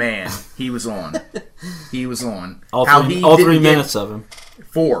 man, he was on. He was on. All How three, he all didn't 3 get- minutes of him.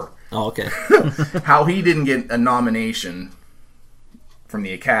 4. Oh, okay. How he didn't get a nomination from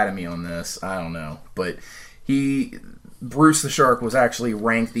the Academy on this, I don't know. But Bruce the Shark was actually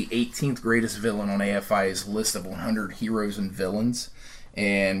ranked the 18th greatest villain on AFI's list of 100 heroes and villains,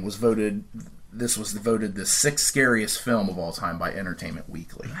 and was voted the 6th scariest film of all time by Entertainment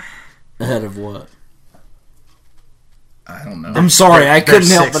Weekly. Ahead of what? I don't know. I'm sorry, I couldn't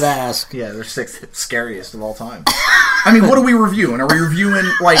help sixth. but ask. Yeah, they're 6th scariest of all time. I mean, what are we reviewing? Are we reviewing,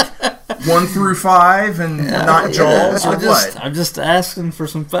 like, 1 through 5 and not Jaws, or what? I'm just asking for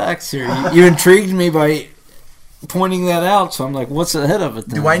some facts here. You intrigued me by pointing that out, so I'm like, what's ahead of it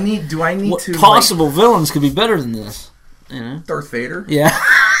then? Do I need what to... possible villains could be better than this? You know? Darth Vader? Yeah.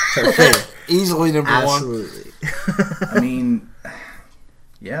 Easily number one. Absolutely. I mean,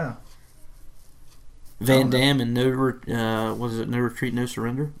 yeah. Van Damme and No Retreat, No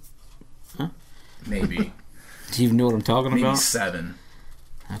Surrender? Huh? Maybe. Do you even know what I'm talking Maybe about? 7.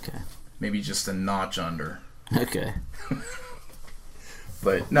 Okay. Maybe just a notch under. Okay.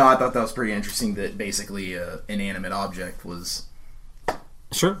 But, no, I thought that was pretty interesting that basically an inanimate object was,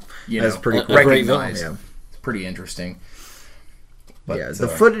 Sure. That's pretty cool. recognized. Yeah. It's pretty interesting. But, Yeah, the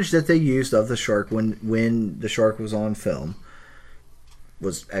footage that they used of the shark when the shark was on film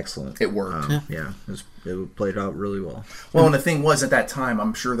was excellent. It worked. It played out really well. Well, and the thing was, at that time,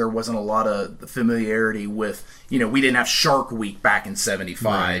 I'm sure there wasn't a lot of familiarity with, we didn't have Shark Week back in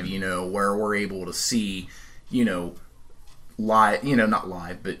 75, where we're able to see, live, not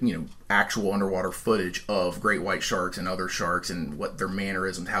live, but, actual underwater footage of great white sharks and other sharks and what their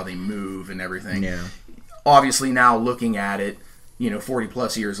mannerisms, how they move and everything. Yeah. Obviously, now looking at it, 40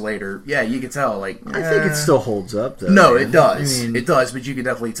 plus years later, yeah, you could tell, like... I think it still holds up, though. No, man. it does. I mean, It does, but you could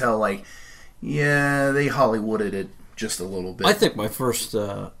definitely tell, like, yeah, they Hollywooded it just a little bit. I think my first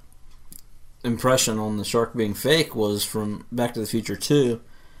impression on the shark being fake was from Back to the Future 2,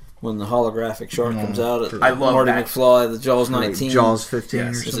 when the holographic shark comes out at I love Marty that. McFly, the Jaws 19. Jaws 15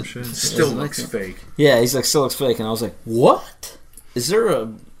 Yes, or some it shit. still Is it looks like fake. Yeah, he's like, still looks fake, and I was like, what? Is there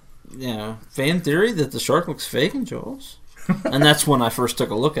a fan theory that the shark looks fake in Jaws? And that's when I first took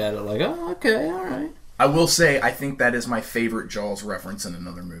a look at it, like, oh, okay, all right. I will say, I think that is my favorite Jaws reference in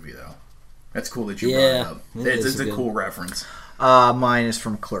another movie, though. That's cool that you brought it up. It's a cool reference. Mine is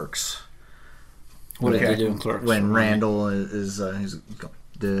from Clerks. What did they do in Clerks? When Randall is he's going,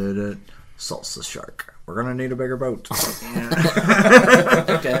 "Da-da, salsa shark. We're gonna need a bigger boat."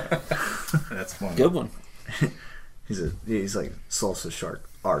 Okay. That's fun. Good one. He's like, "Salsa shark,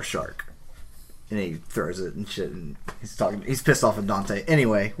 our shark," and he throws it and shit. And he's pissed off at Dante.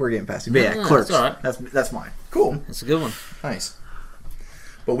 Anyway, we're getting past it. But yeah, No, Clerks. that's all right. That's mine. Cool. That's a good one. Nice.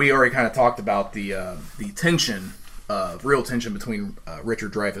 But we already kind of talked about the tension, real tension between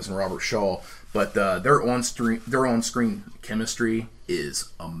Richard Dreyfuss and Robert Shaw. But their on-screen chemistry is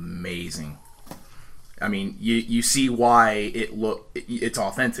amazing. I mean, you see why it's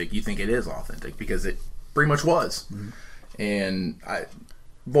authentic. You think it is authentic because it pretty much was. Mm-hmm. And I've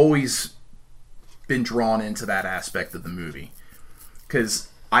always been drawn into that aspect of the movie because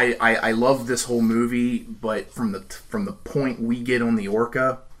I love this whole movie, but from the point we get on the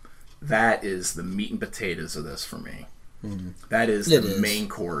Orca, that is the meat and potatoes of this for me. Mm-hmm. That is the main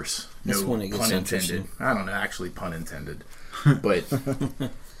course. That's no when it gets pun intended. interesting. I don't know, actually pun intended.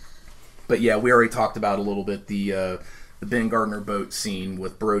 But yeah, we already talked about a little bit the Ben Gardner boat scene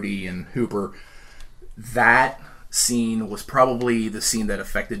with Brody and Hooper. That scene was probably the scene that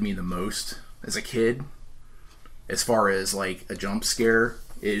affected me the most as a kid. As far as like a jump scare,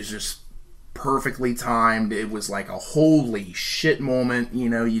 it is just perfectly timed. It was like a holy shit moment.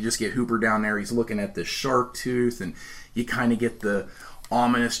 You just get Hooper down there. He's looking at the shark tooth, and you kind of get the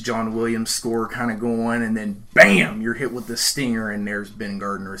ominous John Williams score kind of going, and then bam, you're hit with the stinger, and there's Ben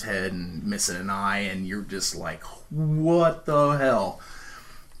Gardner's head and missing an eye, and you're just like, what the hell?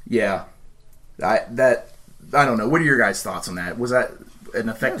 Yeah, I don't know. What are your guys' thoughts on that? Was that an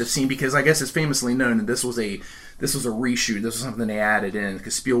effective scene? Because I guess it's famously known that this was a reshoot. This was something they added in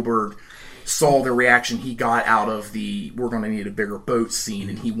because Spielberg saw the reaction he got out of the "we're going to need a bigger boat" scene,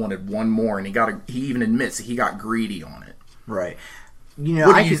 and he wanted one more, and he even admits that he got greedy on it. Right.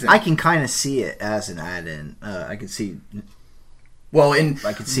 I can kind of see it as an add-in. I can see. Well, and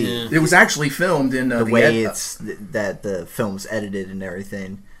I can see it was actually filmed in the way that the film's edited and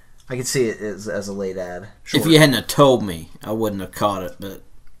everything. I can see it as a late ad. Sure. If you hadn't have told me, I wouldn't have caught it. But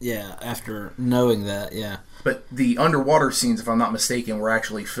yeah, after knowing that, yeah. But the underwater scenes, if I'm not mistaken, were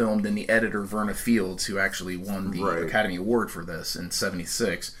actually filmed in the editor Verna Fields, who actually won the Academy Award for this in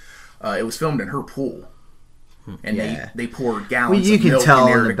 '76. It was filmed in her pool. And they poured gallons of milk in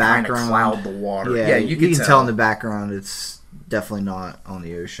there to kind of cloud the water. Yeah, you can tell in the background definitely not on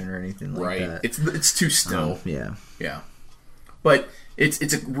the ocean or anything like that. It's too still. Yeah. But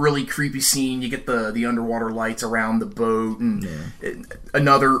it's a really creepy scene. You get the underwater lights around the boat, and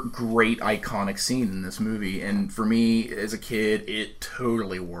another great iconic scene in this movie. And for me, as a kid, it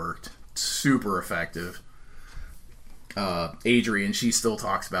totally worked. Super effective. Adrian, she still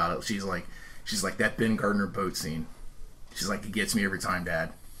talks about it. She's like that Ben Gardner boat scene. She's like, it gets me every time,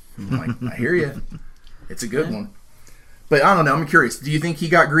 Dad. I'm like, I hear you. It's a good one. But I don't know. I'm curious. Do you think he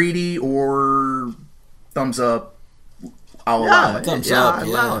got greedy or thumbs up? I'll allow it. Thumbs up. I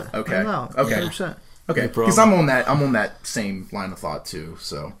allow it. Okay. I allow it. Okay. 100%. Okay. Because I'm on that same line of thought too.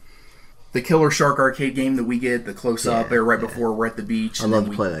 So, the Killer Shark arcade game that we get, the close up there right before we're at the beach. I love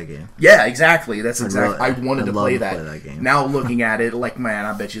to play that game. Yeah, exactly. That's exactly. I wanted to play that. Play that game. Now looking at it, like, man,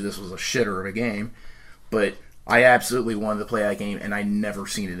 I bet you this was a shitter of a game, but I absolutely wanted to play that game, and I never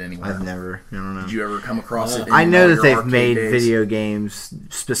seen it anywhere. I've never. I don't know. Did you ever come across it? I know that they've arcade made days? video games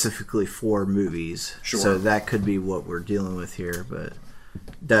specifically for movies, Sure. so that could be what we're dealing with here. But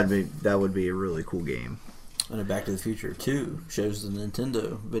that would be a really cool game. And Back to the Future 2 shows the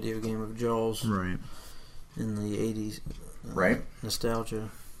Nintendo video game of Jaws Right. in the 80s. Right. Nostalgia.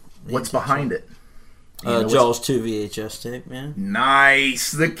 What's behind it? Jaws 2 VHS tape, man.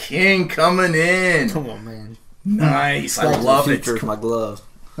 Nice, the king coming in. Come on, man. Nice, I Back to love the it. Future is my glove.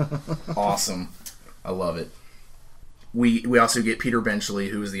 Awesome, I love it. We also get Peter Benchley,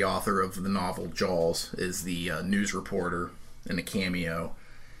 who is the author of the novel Jaws, is the news reporter in a cameo.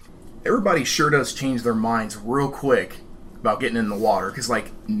 Everybody sure does change their minds real quick about getting in the water, because,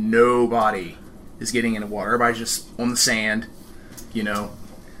 like, nobody is getting in the water. Everybody's just on the sand, you know.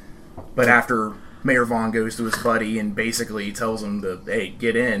 But after Mayor Vaughn goes to his buddy and basically tells him to, hey,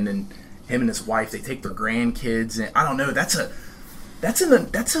 get in, and him and his wife, they take their grandkids, and I don't know, that's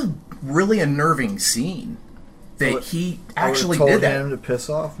a really unnerving scene. That he actually told did that. him to piss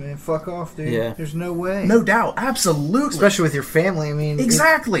off, man. Fuck off, dude. Yeah. There's no way. No doubt, absolutely. Especially with your family. I mean,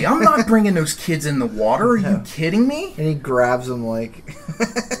 Exactly. I'm not bringing those kids in the water. Are you kidding me? And he grabs them like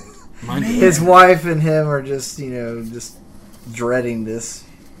Mind you. his wife and him are just dreading this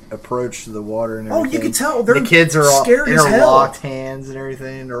approach to the water and Oh, everything. you can tell they're the kids are all scared as hell. interlocked hands and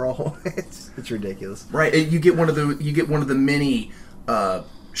everything. They're all it's ridiculous. Right. You get one of the many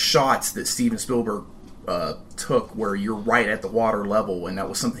shots that Steven Spielberg took where you're right at the water level, and that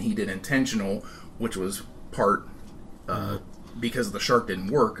was something he did intentional, which was part because the shark didn't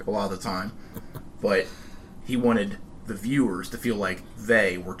work a lot of the time, but he wanted the viewers to feel like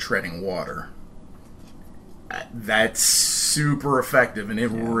they were treading water. That's super effective, and it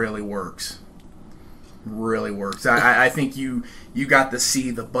really works. Really works. I think you got to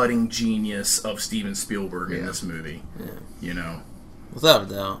see the budding genius of Steven Spielberg in this movie. Yeah. You know. Without a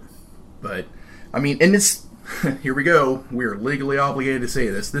doubt. But, I mean, and it's... Here we go. We're legally obligated to say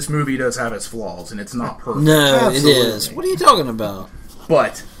this. This movie does have its flaws, and it's not perfect. No, Absolutely. it is. What are you talking about?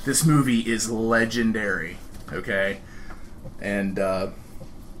 But this movie is legendary, okay? And,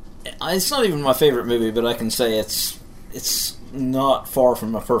 It's not even my favorite movie, but I can say it's not far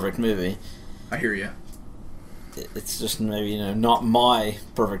from a perfect movie. I hear you. It's just maybe not my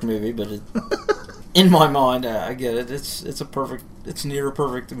perfect movie, but in my mind, I get it. It's near a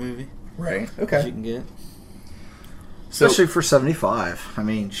perfect movie. Right. As you Okay. can get. So, Especially for 75. I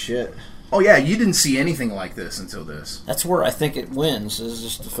mean, shit. oh, yeah, you didn't see anything like this until this. That's where I think it wins. Is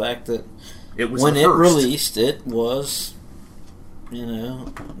just the fact that It was when the it first. released, it was,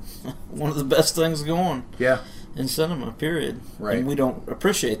 one of the best things going Yeah. in cinema. Period. Right. And we don't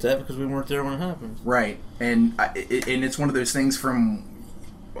appreciate that because we weren't there when it happened. Right, and it's one of those things from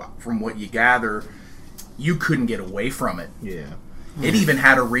what you gather, you couldn't get away from it. Yeah. It even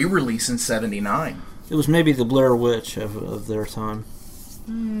had a re-release in '79. It was maybe the Blair Witch of their time.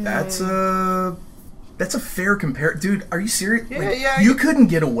 That's a fair compare, dude. Are you serious? Yeah. You couldn't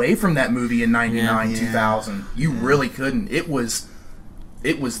get away from that movie in '99, Yeah. 2000. You really couldn't. It was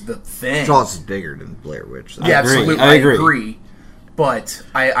the thing. Jaws is bigger than Blair Witch. Yeah, agree. absolutely. I agree. agree. But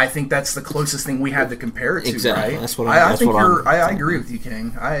I think that's the closest thing we have to compare it to, Exactly. right? That's what I that's think what I'm I thinking. agree with you,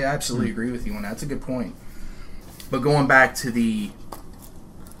 King. I absolutely agree with you on that. That's a good point. But going back to the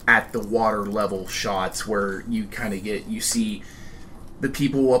at the water level shots where you kind of you see the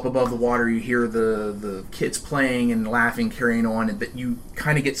people up above the water, you hear the kids playing and laughing, carrying on, and that you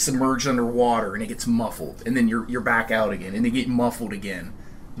kind of get submerged underwater and it gets muffled, and then you're back out again, and they get muffled again.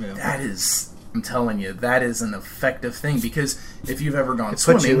 Yeah. That is, I'm telling you, that is an effective thing, because if you've ever gone puts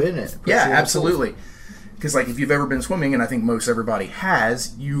swimming, you in it. Puts yeah, you in the absolutely. Because like if you've ever been swimming, and I think most everybody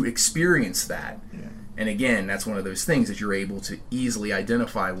has, you experience that. Yeah. And again, that's one of those things that you're able to easily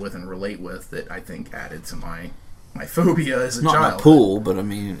identify with and relate with that I think added to my my phobia as a Not child. in a pool, but I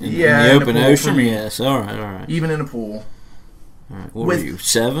mean, in the in open the pool for ocean. me. Yes, all right. Even in a pool. All right. What With- were you,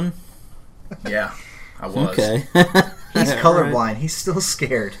 7? Yeah, I was. Okay. He's colorblind. He's still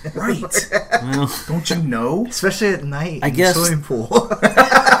scared. Right. Well, Don't you know? Especially at night I in guess- the swimming pool.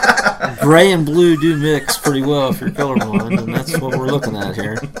 gray and blue do mix pretty well if you're colorblind, and that's what we're looking at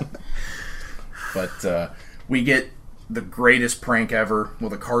here. But we get the greatest prank ever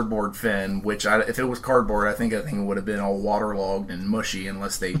with a cardboard fin, which if it was cardboard, I think it would have been all waterlogged and mushy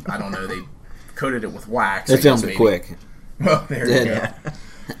unless they coated it with wax. They I filmed guess, it maybe. quick. Well, there you go.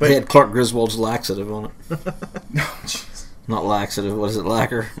 They had Clark Griswold's laxative on it. Oh, jeez. Not laxative. What is it?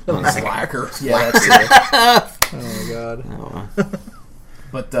 Lacquer? Slacker. Yeah, that's it. Oh my god. Oh,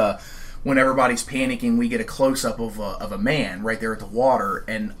 But when everybody's panicking, we get a close-up of a man right there at the water,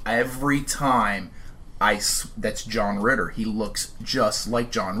 and every time that's John Ritter. He looks just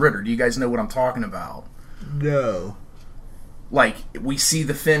like John Ritter. Do you guys know what I'm talking about? No. Like, we see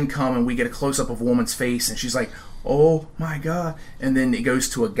the fin come, and we get a close-up of a woman's face, and she's like, oh my god, and then it goes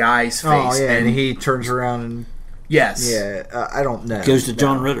to a guy's face. Oh yeah, and he turns around and yes. I don't know. Goes to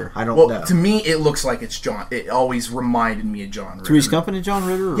John Ritter. I don't Well, know. to me, it looks like it's John. It always reminded me of John Ritter. Three's Company John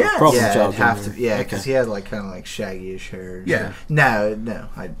Ritter? Or Yes. Problem yeah, Child it'd John have Ritter? to. Yeah, Okay. because he had like kind of like shaggy-ish hair. Yeah. No,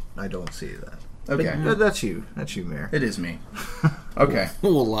 I don't see that. Okay. But that's you. That's you, Mayor. It is me. Okay.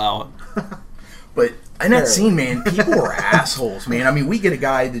 We'll allow it. But in that scene, man, people are assholes, man. I mean, we get a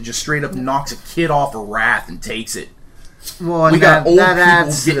guy that just straight up knocks a kid off a raft and takes it. Well, and We got old that people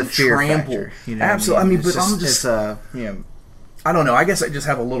adds to getting the fear trampled. factor. You know, Absolutely. I mean, but I'm it's just- I don't know. I guess I just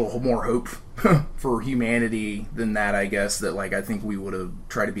have a little more hope for humanity than that, I guess. That, like, I think we would have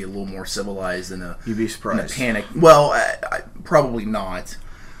tried to be a little more civilized in a, You'd be in a surprised. panic. Well, probably not.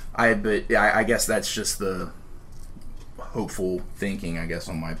 But I guess that's just the hopeful thinking, I guess,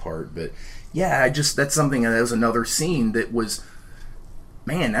 on my part. But yeah, that's something. That was another scene that was,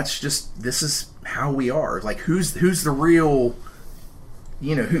 man. This is how we are. Like, who's the real,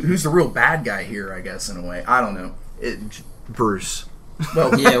 who's the real bad guy here? I guess in a way. I don't know. Bruce.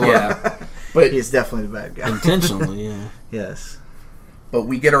 Well, Yeah, well- yeah. But He's definitely the bad guy. Intentionally, yeah. Yes. But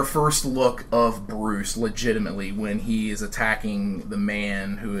we get our first look of Bruce legitimately when he is attacking the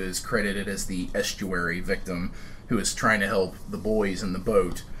man who is credited as the estuary victim who is trying to help the boys in the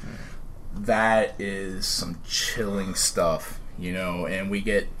boat. That is some chilling stuff, and we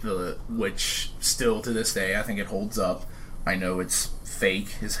get which still to this day I think it holds up. I know it's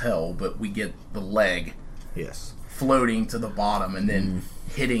fake as hell, but we get the leg Yes. floating to the bottom and then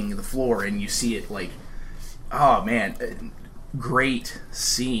hitting the floor, and you see it like, oh man, great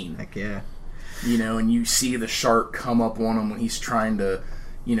scene. Heck yeah. And you see the shark come up on him when he's trying to,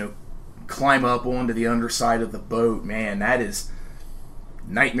 climb up onto the underside of the boat. Man, that is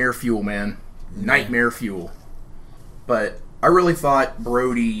nightmare fuel, man. Nightmare fuel. But I really thought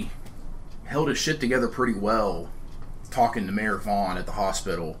Brody held his shit together pretty well talking to Mayor Vaughn at the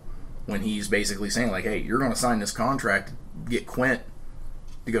hospital when he's basically saying, like, hey, you're going to sign this contract to get Quint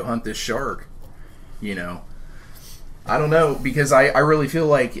to go hunt this shark. I don't know, because I really feel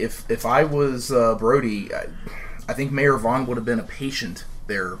like if I was Brody, I think Mayor Vaughn would have been a patient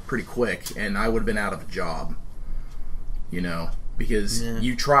there pretty quick, and I would have been out of a job. Because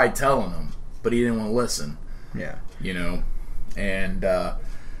you tried telling him, but he didn't want to listen. Yeah. And I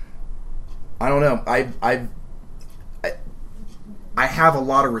don't know. I have a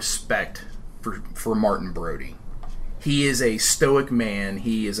lot of respect for Martin Brody. He is a stoic man.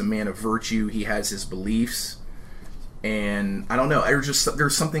 He is a man of virtue. He has his beliefs. And I don't know.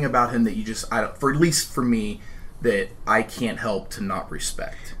 There's something about him that at least for me, that I can't help to not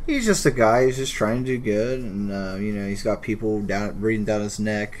respect. He's just a guy who's just trying to do good, and he's got people breathing down his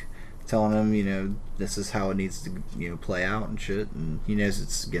neck, telling him, this is how it needs to, play out and shit, and he knows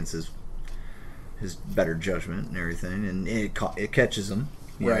it's against his better judgment and everything, and it catches him,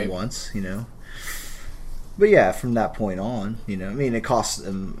 Right. once, But yeah, from that point on, it cost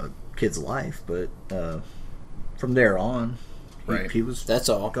him a kid's life, but from there on, Right. he was That's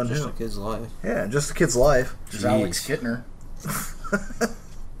all. Gun Just hill. a kid's life. yeah, just a kid's life. Just Alex Kittner.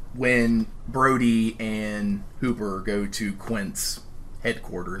 When Brody and Hooper go to Quint's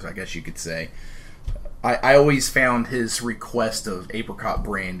headquarters, I guess you could say, I always found his request of apricot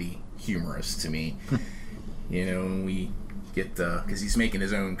brandy humorous to me. When we get because he's making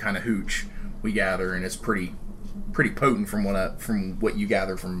his own kind of hooch, we gather, and it's pretty potent from what you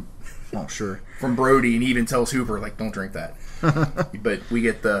gather from Oh, sure. from Brody, and he even tells Hooper, like, don't drink that. But we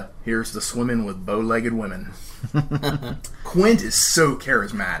get here's the swimming with bow-legged women. Quint is so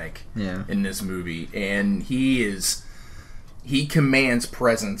charismatic in this movie, and he commands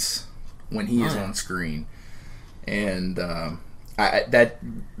presence when he is on screen. And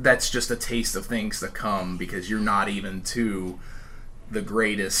that's just a taste of things to come, because you're not even to the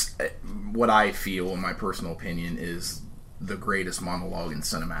greatest. What I feel, in my personal opinion, is the greatest monologue in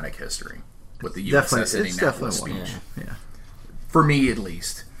cinematic history with the USS Indianapolis speech. Yeah. For me, at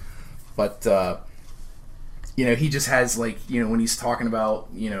least. But he just has, like, when he's talking about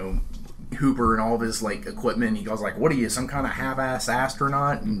Hooper and all of his, like, equipment, he goes like, "What are you, some kind of half-ass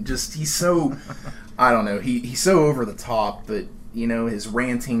astronaut?" And just, he's so, I don't know, he's so over the top, but his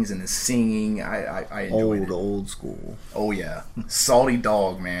rantings and his singing, I enjoyed it. Old school. Oh yeah, salty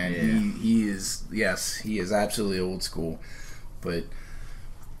dog, man. Yeah. He is absolutely old school, but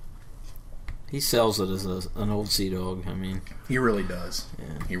he sells it as an old sea dog. I mean, he really does.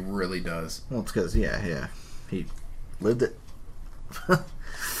 Yeah. He really does. Well, it's because he lived it.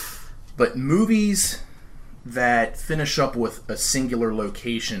 But movies that finish up with a singular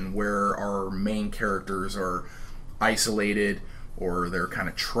location where our main characters are isolated or they're kind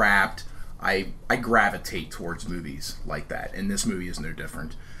of trapped, I gravitate towards movies like that, and this movie is no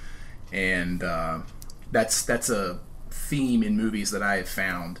different. And that's a theme in movies that I have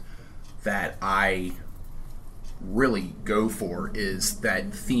found that I really go for, is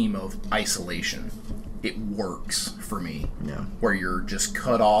that theme of isolation. It works for me. Yeah. Where you're just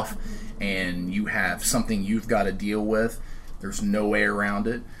cut off and you have something you've got to deal with. There's no way around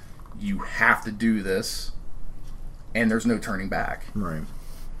it. You have to do this, and there's no turning back. Right.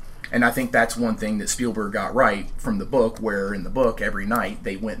 And I think that's one thing that Spielberg got right from the book, where in the book every night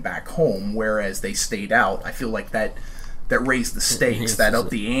they went back home, whereas they stayed out. I feel like that raised the stakes, that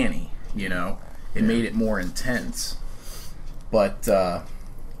upped the ante, It made it more intense. But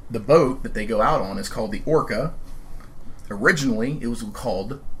the boat that they go out on is called the Orca. Originally, it was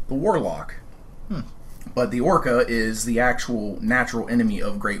called the Warlock. But the Orca is the actual natural enemy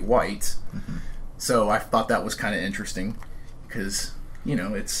of great whites. Mm-hmm. So I thought that was kind of interesting, because,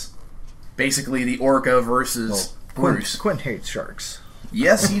 it's basically the Orca versus Bruce. Quentin hates sharks.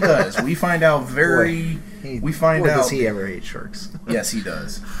 Yes, he does. We find out does he ever hate sharks? Yes, he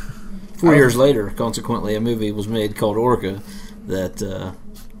does. 4 years later, consequently, a movie was made called Orca that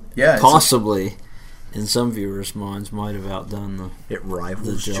possibly, in some viewers' minds, might have outdone it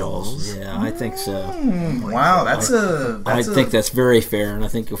rivals the Jaws. Yeah, I think so. Wow, I think that's very fair, and I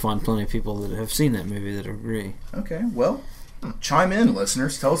think you'll find plenty of people that have seen that movie that agree. Okay, well, chime in,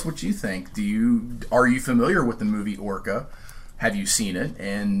 listeners. Tell us what you think. Are you familiar with the movie Orca? Have you seen it,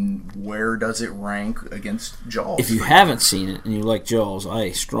 and where does it rank against Jaws? If you haven't seen it and you like Jaws,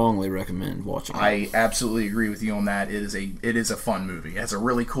 I strongly recommend watching it. I absolutely agree with you on that. It is a fun movie. It has a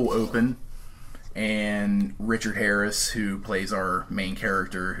really cool open, and Richard Harris, who plays our main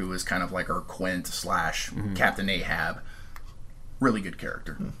character, who is kind of like our Quint / Captain Ahab, really good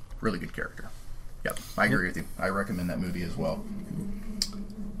character. Really good character. Yep, I agree with you. I recommend that movie as well.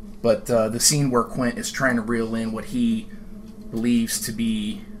 But the scene where Quint is trying to reel in what he believes to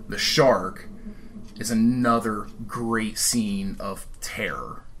be the shark is another great scene of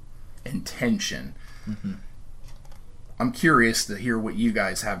terror and tension. Mm-hmm. I'm curious to hear what you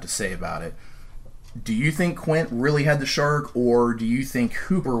guys have to say about it. Do you think Quint really had the shark, or do you think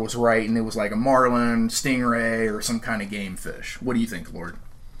Hooper was right and it was like a marlin, stingray, or some kind of game fish? What do you think, Lord?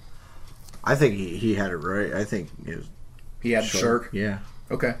 I think he had it right. I think he had the shark. Yeah.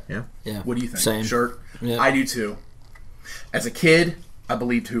 Okay. Yeah. Yeah. What do you think? Same. Shark? Yeah. I do too. As a kid, I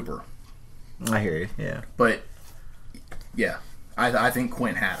believed Hooper. I hear you, yeah. But, yeah, I think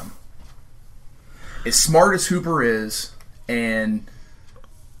Quint had him. As smart as Hooper is, and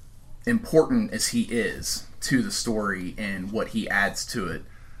important as he is to the story and what he adds to it,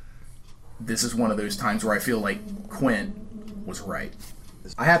 this is one of those times where I feel like Quint was right.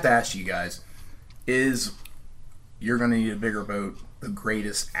 I have to ask you guys, is "You're Gonna Need a Bigger Boat" the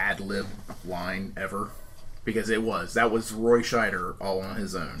greatest ad-lib line ever? Because it was. That was Roy Scheider all on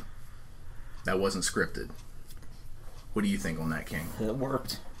his own. That wasn't scripted. What do you think on that, King? It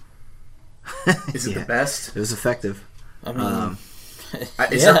worked. Is it the best? It was effective. I mean,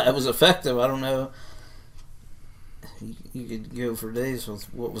 it was effective. I don't know. You could go for days with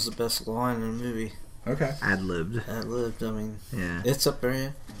what was the best line in a movie. Okay. Ad-libbed. Ad-libbed. I mean, yeah, it's up there. Yeah.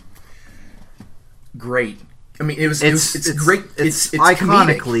 Great. I mean, it's great. It's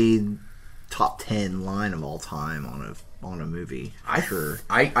iconically comedic. Top 10 line of all time on a movie. Sure.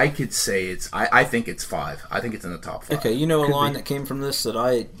 I could say I think it's 5. I think it's in the top 5. Okay, a line that came from this that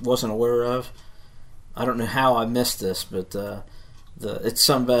I wasn't aware of. I don't know how I missed this, but it's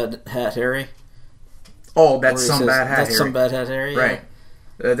Some Bad Hat Harry. Oh, that's Some Bad Hat Harry. That's Some Bad Hat Harry. Right.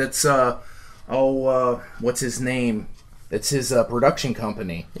 Yeah. That's what's his name? It's his production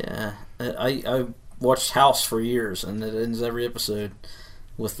company. Yeah, I watched House for years, and it ends every episode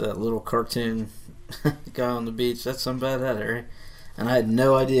with that little cartoon guy on the beach. That's some bad that, Harry. And I had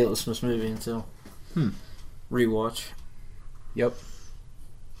no idea it was from this movie until rewatch. Yep.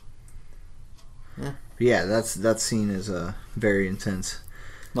 Yeah, that scene is very intense.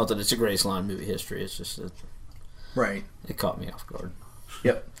 Not that it's a greatest line in movie history. It's just that Right. it caught me off guard.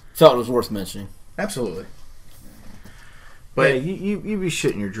 Yep. Felt it was worth mentioning. Absolutely. But But you be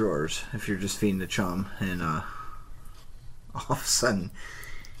shitting your drawers if you're just feeding the chum, and all of a sudden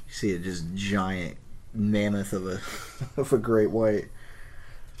you see a just giant mammoth of a great white.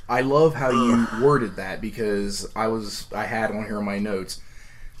 I love how you worded that, because I had on here in my notes,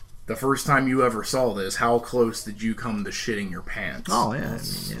 the first time you ever saw this, how close did you come to shitting your pants? Oh yeah,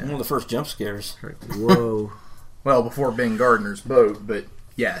 One of the first jump scares. Whoa. Well, before Ben Gardner's boat, but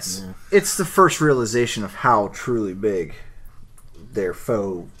yes. Yeah. It's the first realization of how truly big their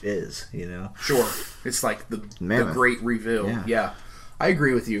foe is, you know? Sure. It's like the Mammoth. great reveal. Yeah. Yeah. I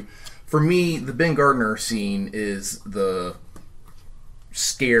agree with you. For me, the Ben Gardner scene is the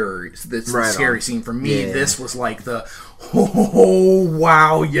scary Right scary on. scene. For me, Yeah. this was like the, oh,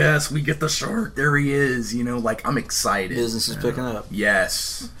 wow, yes, we get the shark. There he is. You know, like, I'm excited. Business is picking up.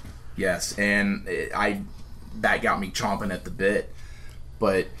 Yes. Yes. And that got me chomping at the bit.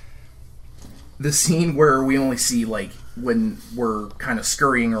 But the scene where we only see, like, when we're kind of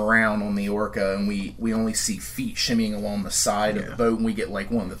scurrying around on the Orca, and we only see feet shimmying along the side of the boat, and we get, like,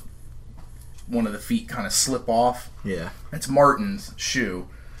 one of the feet kind of slip off. Yeah. That's Martin's shoe.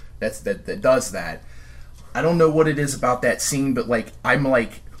 That does that. I don't know what it is about that scene, but, like, I'm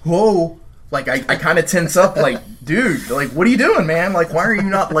like, whoa. Like, I kind of tense up, like, dude, like, what are you doing, man? Like, why are you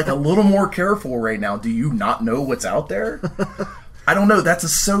not, like, a little more careful right now? Do you not know what's out there? I don't know. That's a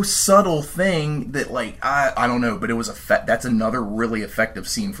so subtle thing that, like, I don't know, but it was that's another really effective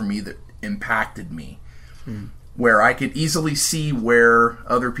scene for me that impacted me. Where I could easily see where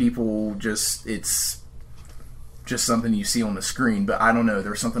other people it's just something you see on the screen, but I don't know.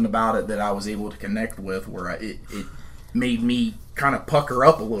 There's something about it that I was able to connect with where it made me kind of pucker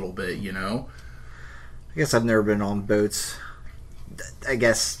up a little bit, you know? I guess I've never been on boats. I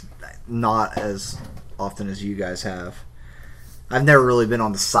guess not as often as you guys have. I've never really been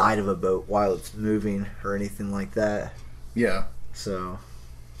on the side of a boat while it's moving or anything like that. Yeah. So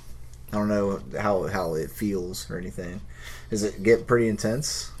I don't know how it feels or anything. Does it get pretty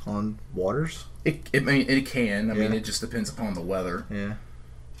intense on waters? It can. I mean, it just depends upon the weather. Yeah.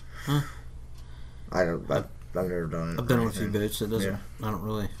 I've never done it. I've been on a few boats. It doesn't. I don't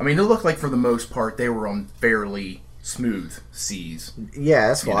really. I mean, it looked like for the most part they were on fairly smooth seas. Yeah,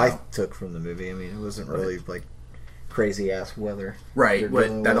 that's what You I know. took from the movie. I mean, it wasn't really like crazy ass weather. Right, they're but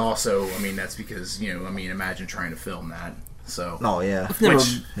dealing that with. also, I mean, that's because, imagine trying to film that. So, Oh yeah.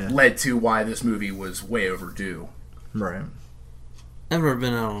 which Yeah. led to why this movie was way overdue. Right. I've never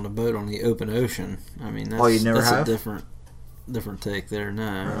been out on a boat on the open ocean. I mean, that's, Oh, you never that's have? a different take there.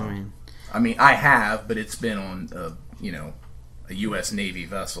 No, I mean, I have, but it's been on a U.S. Navy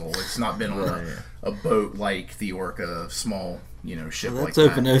vessel. It's not been on Right. a boat like the Orca, small, ship that's like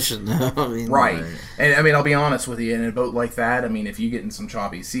open that. ocean though. I mean, Right. And I mean, I'll be honest with you, in a boat like that, I mean, if you get in some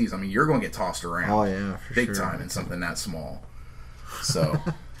choppy seas, I mean, you're going to get tossed around. Oh yeah, for Big sure. time in something that small. So,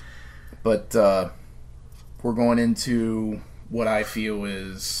 but we're going into what I feel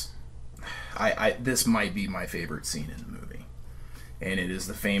is, this might be my favorite scene in the movie, and it is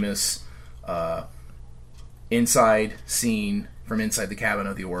the famous inside scene from inside the cabin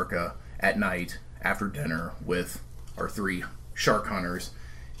of the Orca at night after dinner with our three shark hunters,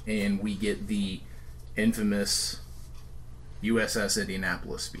 and we get the infamous USS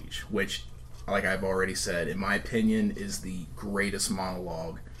Indianapolis speech, which, like I've already said, in my opinion, is the greatest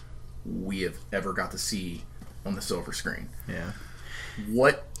monologue we have ever got to see on the silver screen. Yeah.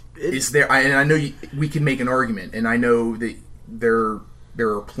 What is there? And I know we can make an argument, and I know that there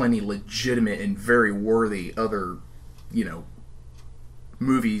are plenty legitimate and very worthy other,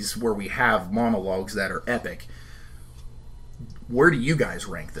 movies where we have monologues that are epic. Where do you guys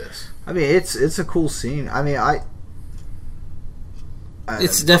rank this? I mean, it's a cool scene. I mean,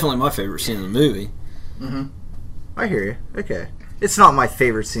 it's definitely my favorite scene in the movie. I hear you. Okay. It's not my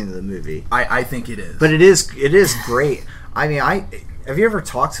favorite scene of the movie, I think it is. but it is great. I mean, have you ever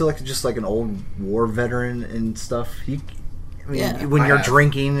talked to just an old war veteran and stuff? Yeah, when I you're have.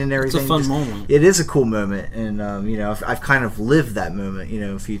 drinking and everything, fun moment. It is a cool moment, and I've kind of lived that moment,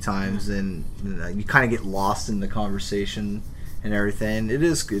 a few times, and you kind of get lost in the conversation and everything. It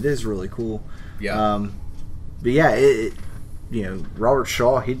is really cool. Yeah. But yeah, Robert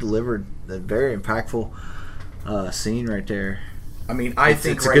Shaw, he delivered a very impactful scene right there. I mean, I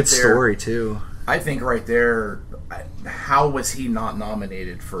think it's a right good there, story too. I think right there, how was he not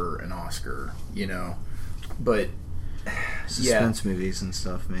nominated for an Oscar? You know, but Suspense movies and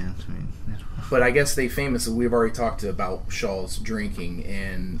stuff, man. I mean, but I guess they famously, we've already talked about Shaw's drinking,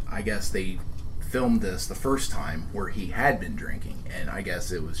 and I guess they filmed this the first time where he had been drinking, and I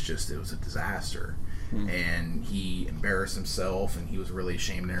guess it was a disaster. And he embarrassed himself, and he was really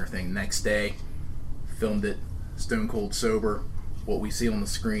ashamed and everything. Next day, filmed it, stone cold sober. What we see on the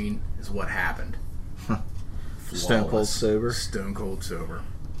screen is what happened. Stone cold sober? Stone cold sober.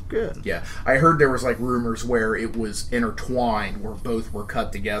 Good. Yeah. I heard there was like rumors where it was intertwined, where both were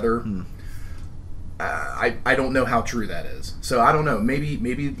cut together. I don't know how true that is. So I don't know. Maybe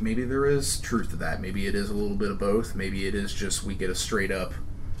there is truth to that. Maybe it is a little bit of both. Maybe it is just we get a straight up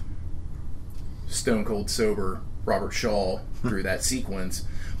stone cold sober Robert Shaw through that sequence.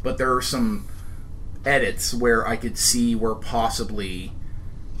 But there are some edits where I could see where possibly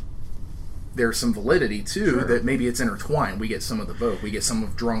there's some validity too, that maybe it's intertwined. We get some of the both. We get some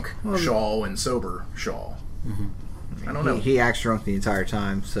of drunk Shaw and sober Shaw. I don't know. He acts drunk the entire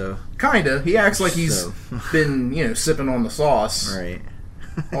time, so kinda. He acts like he's been, sipping on the sauce right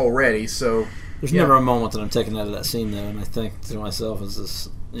already. So there's never a moment that I'm taken out of that scene though, and I think to myself, is this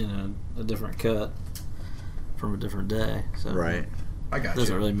a different cut from a different day? So right. I got it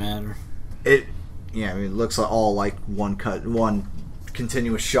doesn't really matter. It looks all like one cut, one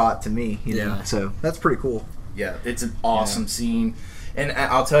continuous shot to me. You know, so that's pretty cool. Yeah, it's an awesome scene. And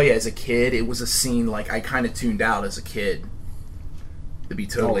I'll tell you, as a kid, it was a scene like I kind of tuned out as a kid, to be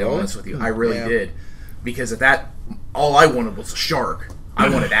totally honest with you. I really did. Because at that, all I wanted was a shark. I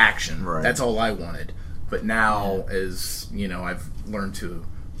wanted action. Right. That's all I wanted. But now, as, I've learned to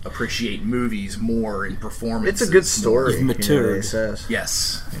appreciate movies more and performances. It's a good story. You've matured. He says.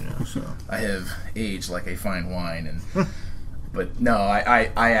 Yes. So. I have aged like a fine wine. But no,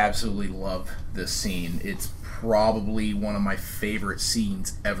 I absolutely love this scene. It's probably one of my favorite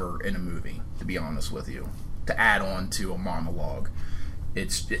scenes ever in a movie, to be honest with you. To add on to a monologue,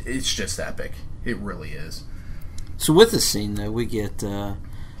 it's just epic. It really is. So with this scene, though, we get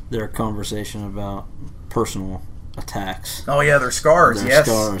their conversation about personal attacks. Oh yeah, their scars. Their yes,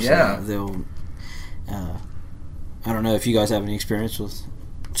 scars. yeah. They'll. I don't know if you guys have any experience with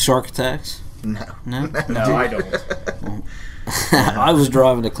shark attacks. No, I don't. Well, I was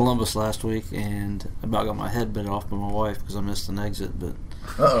driving to Columbus last week and about got my head bit off by my wife because I missed an exit. But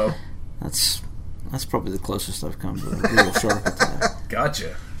that's probably the closest I've come to a real shark attack.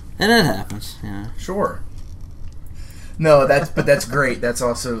 Gotcha. And it happens, Sure. No, that's great. That's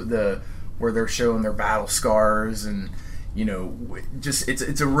also where they're showing their battle scars, and just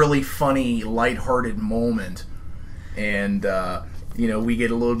it's a really funny, lighthearted moment, and we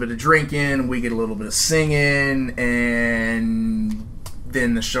get a little bit of drinking, we get a little bit of singing, and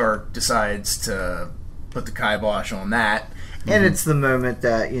then the shark decides to put the kibosh on that. And it's the moment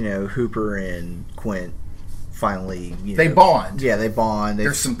that Hooper and Quint finally they bond. Yeah, they bond.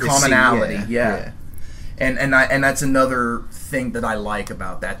 There's some commonality. Yeah. And that's another thing that I like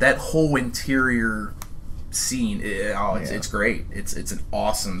about that whole interior scene. It's great. It's an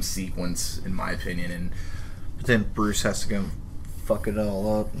awesome sequence in my opinion. And then Bruce has to go fuck it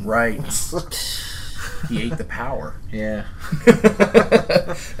all up. Right. He ate the power. Yeah.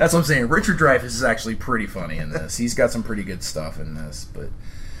 That's what I'm saying. Richard Dreyfuss is actually pretty funny in this. He's got some pretty good stuff in this. But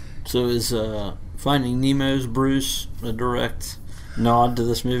so is Finding Nemo's Bruce a direct nod to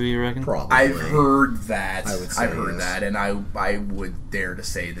this movie, you reckon? Probably. I've heard that. I've heard that, and I would dare to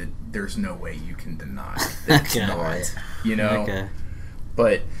say that there's no way you can deny that it's not. Okay.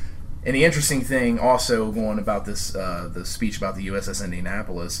 But and the interesting thing also going about this the speech about the USS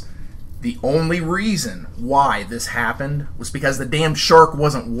Indianapolis, the only reason why this happened was because the damn shark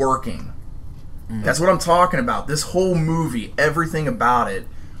wasn't working. That's what I'm talking about. This whole movie, everything about it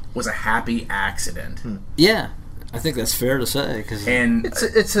was a happy accident. Yeah, I think that's fair to say. And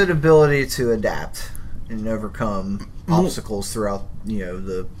it's an ability to adapt and overcome obstacles throughout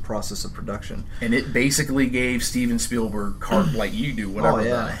the process of production. And it basically gave Steven Spielberg carte like you do whatever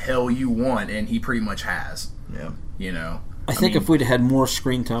the hell you want, and he pretty much has. Yeah. I think if we'd had more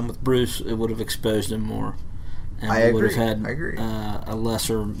screen time with Bruce, it would have exposed him more. And we would have had a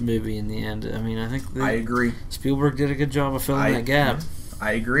lesser movie in the end. I mean, I think I agree. Spielberg did a good job of filling that gap.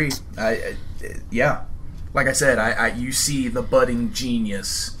 I agree. Like I said, you see the budding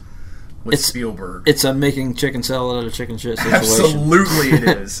genius with Spielberg. It's a making chicken salad out of chicken shit situation. Absolutely it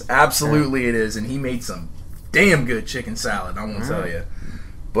is. Absolutely it is. And he made some damn good chicken salad, I won't tell you.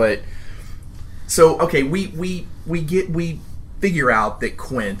 But so okay, we figure out that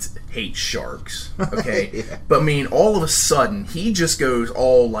Quint hates sharks, okay? Yeah. But I mean, all of a sudden, he just goes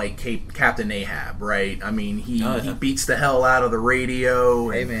all like Captain Ahab, right? I mean, he beats the hell out of the radio.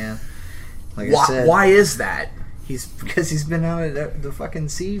 Hey, And man. Like I said, why is that? because he's been out at the fucking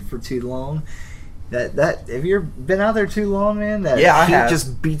sea for too long. That have you ever been out there too long, man? That Yeah, I heat have.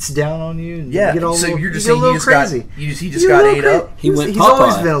 just beats down on you. And Yeah, you get all so little, you're just you get a saying little crazy. he just got ate up? He went He's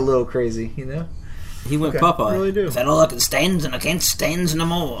always Popeye. been a little crazy, you know. He went Okay. Popeye. I really do. If I don't like it stands and I can't stands no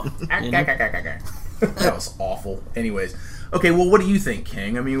more. You know? That was awful. Anyways, okay, well, what do you think,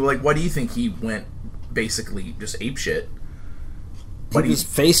 King? I mean, like, why do you think he went basically just apeshit? What He do you was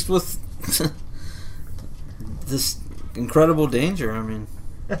faced with this incredible danger. I mean,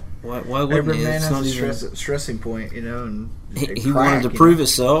 why wouldn't Every he? man It's has not a even- stressing point, you know. And he wanted to prove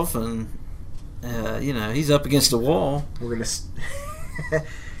himself, and you know, he's up against a wall. We're gonna.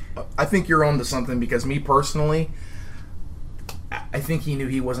 I think you're onto something because me personally, I think he knew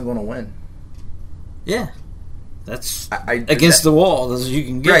he wasn't going to win. Yeah, that's I against the wall as you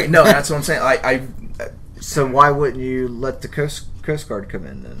can get. Right? No, that's what I'm saying. I So why wouldn't you let the Coast Guard come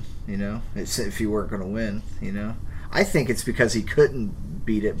in then? You know, if you weren't going to win, you know. I think it's because he couldn't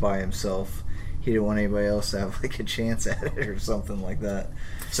beat it by himself. He didn't want anybody else to have like a chance at it or something like that.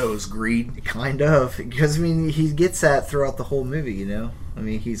 so it was greed. Kind of, because I mean, he gets that throughout the whole movie. You know, I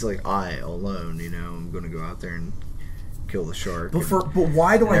mean, he's like, I alone, you know, I'm going to go out there and kill the shark. But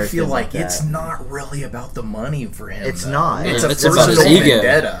why do and I feel everything like like it's that. not really about the money for him? It's though. not. It's Yeah, a it's about his personal ego.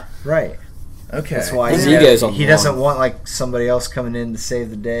 vendetta. Right. Okay. That's why His he ego's on the doesn't line. want like somebody else coming in to save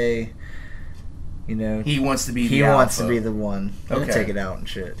the day. You know, he wants to be. he the wants alpha. to be the one Okay. to take it out and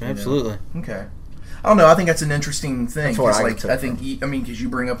shit. you know? Absolutely. Okay. I don't know. I think that's an interesting thing. That's what 'cause, I like, took I think, I mean, because you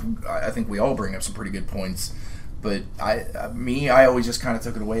bring up, I think we all bring up some pretty good points. But I always just kind of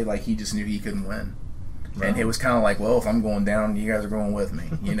took it away like he just knew he couldn't win. Right. And it was kind of like, well, if I'm going down, you guys are going with me,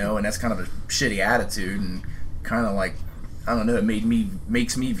 you know. And that's kind of a shitty attitude, and kind of like, I don't know, it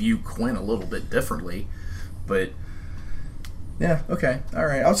makes me view Quinn a little bit differently. But yeah, okay, all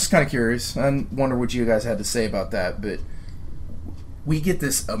right. I was just kind of curious. I wonder what you guys had to say about that. But we get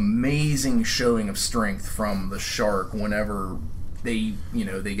this amazing showing of strength from the shark whenever they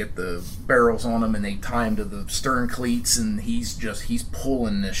get the barrels on him and they tie him to the stern cleats, and he's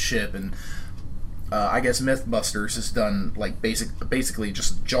pulling this ship. And I guess Mythbusters has done like basically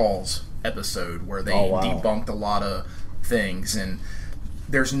just Jaws episode where they debunked a lot of things, and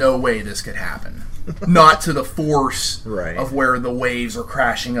there's no way this could happen. Not to the force Right. of where the waves are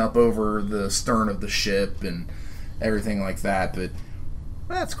crashing up over the stern of the ship and everything like that,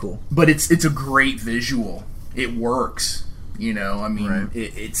 That's cool. but it's a great visual. It works, you know. I mean, Right.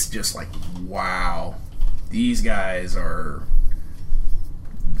 it's just like, wow, these guys are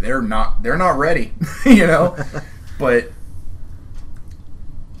they're not ready, you know. But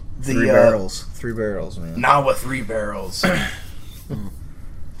the Three barrels, man. not with 3 barrels,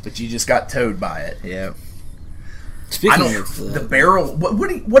 but you just got towed by it. Yeah. Speaking of The barrel.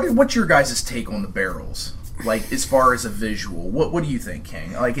 What's your guys' take on the barrels? Like, as far as a visual, what do you think,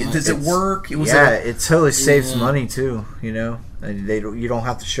 King? Like, does it work? It It totally saves money too. You know, and you don't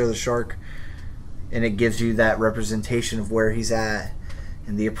have to show the shark, and it gives you that representation of where he's at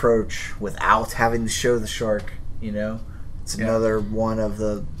and the approach without having to show the shark. You know, it's another one of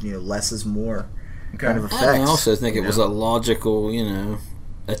the less is more kind of effects. I also think it you was know? a logical,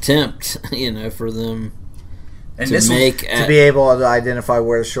 attempt, for them and to this make to be able to identify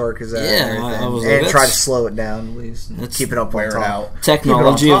where the shark is at, Yeah, and, everything, I was and like, try to that's- slow it down at least, and that's keep it up on wear it top. out.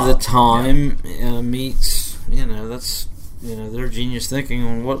 technology keep it on of the top. time meets, that's their genius thinking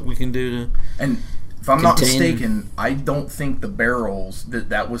on what we can do to. And if I'm not Contain- mistaken, I don't think the barrels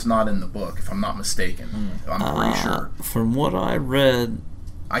that was not in the book. If I'm not mistaken, I'm pretty sure. From what I read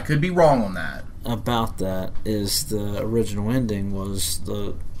I could be wrong on that. about that, is the original ending was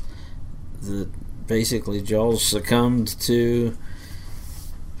the basically Jaws succumbed to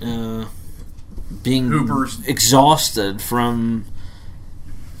being Hooper's- exhausted from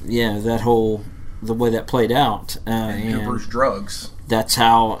that whole the way that played out, And and Cooper's drugs. that's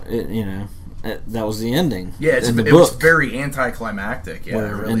how that was the ending. Yeah, in the it was book. very anticlimactic. Yeah, it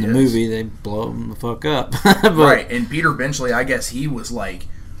Where really in the is. movie they blow him the fuck up. But, Right, and Peter Benchley, I guess he was like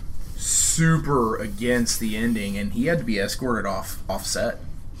super against the ending, and he had to be escorted off set.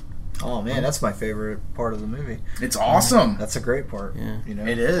 Oh man, that's my favorite part of the movie. It's awesome. That's a great part. Yeah.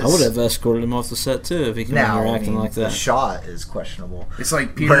 It is. I would have escorted him off the set too if he came Now, in there I acting mean, like the that. shot is questionable. It's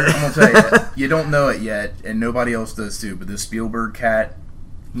like, Peter, I'm gonna tell you, you don't know it yet, and nobody else does too. But this Spielberg cat,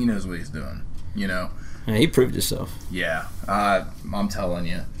 he knows what he's doing. You know. Yeah, he proved himself. Yeah, I'm telling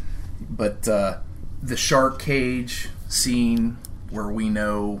you. But the shark cage scene where we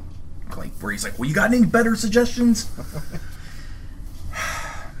know, like, where he's like, well, you got any better suggestions?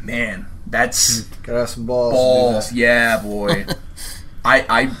 Man, that's gotta have some balls. Yeah, boy.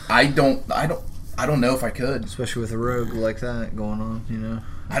 I don't know if I could, especially with a rogue like that going on. You know,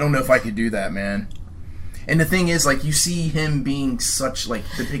 I don't know if I could do that, man. And the thing is, like, you see him being such, like,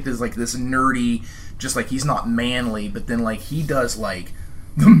 depicted as, like, this nerdy, just, like, he's not manly, but then, like, he does, like,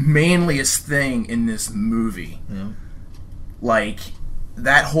 the manliest thing in this movie. Yeah. Like,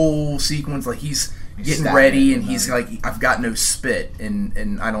 that whole sequence, like, he's getting ready, and he's like, I've got no spit,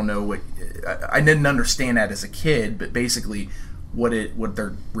 and I don't know what, I didn't understand that as a kid, but basically what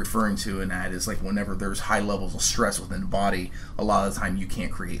they're referring to in that is, like, whenever there's high levels of stress within the body, a lot of the time you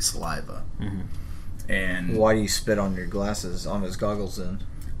can't create saliva. Mm-hmm. And why do you spit on your glasses, on his goggles then?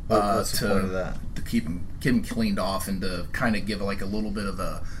 What's the point of that? To keep him cleaned off, and to kind of give, like, a little bit of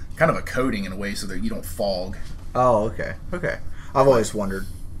a kind of a coating in a way so that you don't fog. Oh, okay. I've always wondered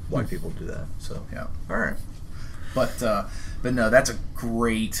why people do that. So yeah, all right. But no, that's a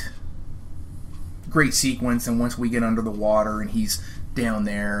great sequence. And once we get under the water and he's down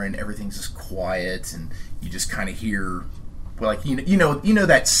there and everything's just quiet, and you just kind of hear, like, you know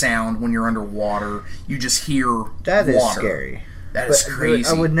that sound when you're underwater. You just hear that water. Is scary. That is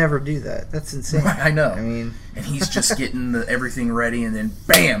crazy. I would never do that. That's insane. I know. I mean, and he's just getting everything ready, and then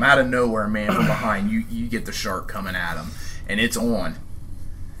bam, out of nowhere, man, from behind you get the shark coming at him, and it's on.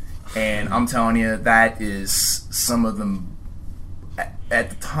 And I'm telling you, that is some of them. At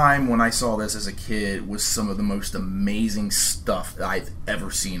the time when I saw this as a kid, was some of the most amazing stuff that I've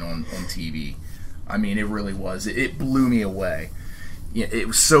ever seen on TV. I mean, it really was. It blew me away. It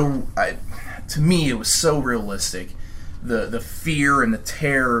was so. To me, it was so realistic. The fear and the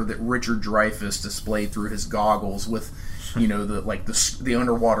terror that Richard Dreyfuss displayed through his goggles, with, you know, the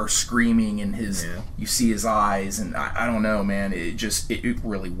underwater screaming, and his you see his eyes, and I don't know, man. It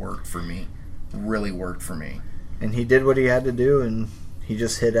really worked for me. Really worked for me. And he did what he had to do, and he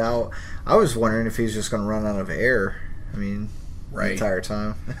just hit out. I was wondering if he's just going to run out of air. I mean, right. The entire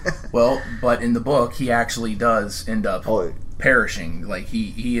time. Well, but in the book, he actually does end up perishing. Like,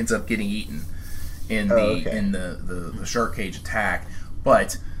 he ends up getting eaten in the shark cage attack.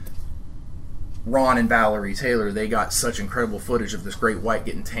 But Ron and Valerie Taylor, they got such incredible footage of this great white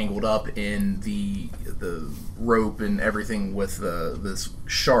getting tangled up in the rope and everything with this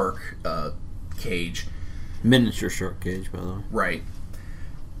shark cage. Miniature shark cage, by the way. Right.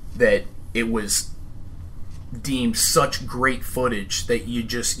 That it was deemed such great footage that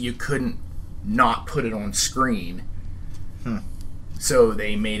you couldn't not put it on screen. So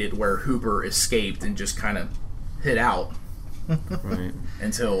they made it where Hooper escaped and just kind of hid out. Right.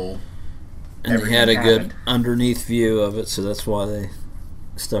 Until and they had a good underneath view of it, so that's why they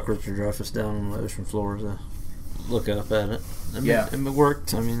stuck Richard Dreyfuss down on the ocean floor to look up at it. It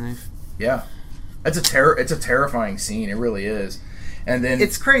worked. I mean, it's a terrifying scene. It really is. And then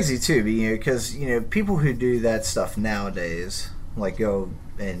it's crazy too, because people who do that stuff nowadays, like go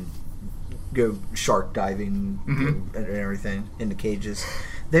shark diving and everything in the cages,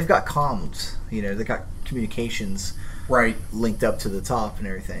 they've got comms. They've got communications linked up to the top and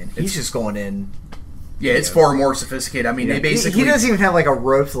everything. He's just going in. Yeah, it's far more sophisticated. I mean, they basically... He doesn't even have, like, a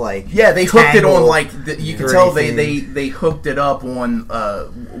rope, like... Yeah, they hooked it on, like... You can tell they hooked it up on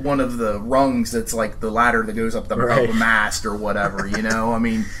one of the rungs that's, like, the ladder that goes up the mast or whatever, I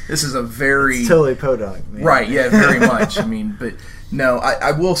mean, this is a very... It's totally podunk, man. Right, yeah, very much. I mean, but... No,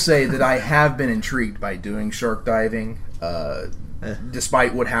 I will say that I have been intrigued by doing shark diving,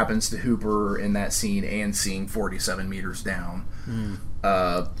 despite what happens to Hooper in that scene and seeing 47 meters down.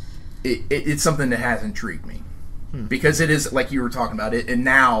 It's something that has intrigued me, because it is, like you were talking about it, and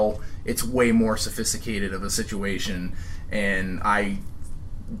now it's way more sophisticated of a situation, and I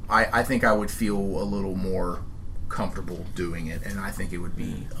think I would feel a little more comfortable doing it, and I think it would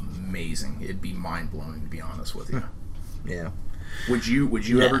be amazing. It'd be mind-blowing, to be honest with you. Yeah. Would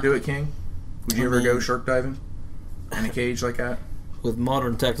you ever do it, King? Would you ever go shark diving in a cage like that? With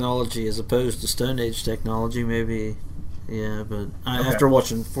modern technology as opposed to Stone Age technology, maybe. Yeah, but after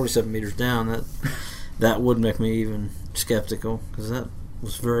watching 47 meters down, that would make me even skeptical, because that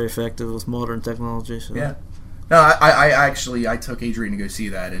was very effective with modern technology. So. Yeah. No, I took Adrian to go see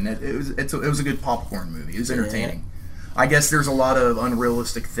that, and it was a good popcorn movie. It was entertaining. Yeah. I guess there's a lot of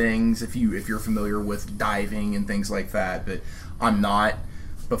unrealistic things if you're familiar with diving and things like that, but I'm not.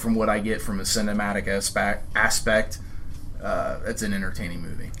 But from what I get from a cinematic aspect, it's an entertaining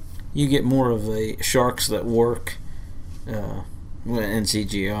movie. You get more of a sharks that work. And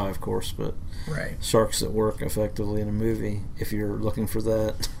CGI, of course, but sharks that work effectively in a movie, if you're looking for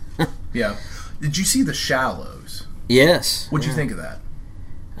that. Yeah. Did you see The Shallows? Yes. What'd you think of that?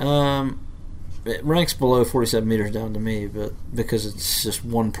 It ranks below 47 meters down to me, but because it's just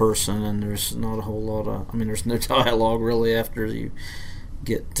one person and there's not a whole lot of... I mean, there's no dialogue really after you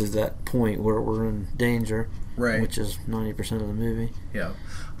get to that point where we're in danger, right? Which is 90% of the movie. Yeah,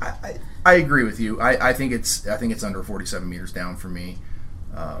 I agree with you. I think it's under 47 meters down for me.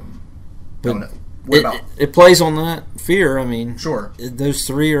 But it plays on that fear. I mean, sure. Those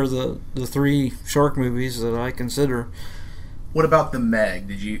three are the three shark movies that I consider. What about the Meg?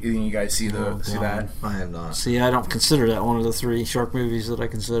 Did you guys see that? I have not. See, I don't consider that one of the three shark movies that I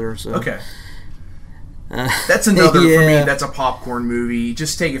consider. So. Okay. That's another for me. That's a popcorn movie.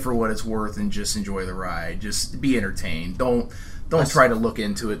 Just take it for what it's worth and just enjoy the ride. Just be entertained. Don't try to look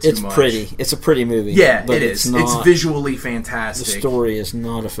into it too much. It's pretty. It's a pretty movie. Yeah, but it is. It's visually fantastic. The story is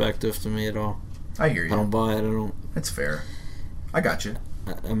not effective to me at all. I hear you. I don't buy it. I don't. That's fair. I got you.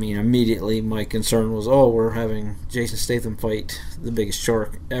 I mean, immediately my concern was, we're having Jason Statham fight the biggest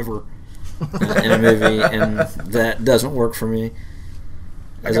shark ever in a movie, and that doesn't work for me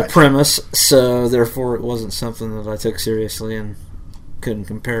as a premise. So therefore, it wasn't something that I took seriously and couldn't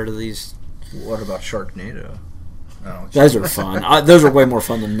compare to these. What about Sharknado? Oh, those are fun. Those are way more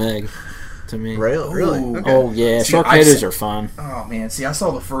fun than Meg to me. Really? Ooh, okay. Oh yeah, Sharknadoes are fun. Oh man, see, I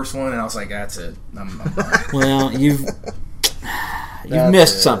saw the first one and I was like, that's it. I'm Well, you've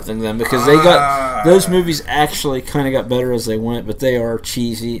missed something then, because they got those movies actually kind of got better as they went, but they are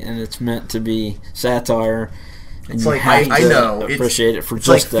cheesy and it's meant to be satire. And it's you like have I to know appreciate it for it's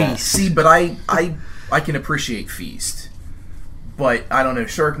just like that. Feast. See, but I can appreciate Feast, but I don't know,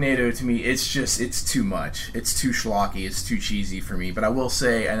 Sharknado to me it's too much. It's too schlocky. It's too cheesy for me. But I will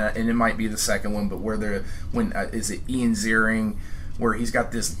say, and it might be the second one, but is it Ian Ziering, where he's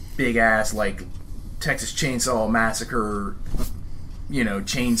got this big ass like Texas Chainsaw Massacre,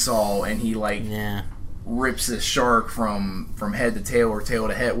 chainsaw, and he rips this shark from head to tail or tail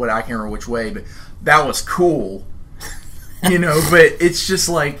to head. What, I can't remember which way, but that was cool. But it's just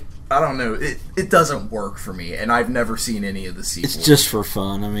like, I don't know, it doesn't work for me, and I've never seen any of the sequels. It's just for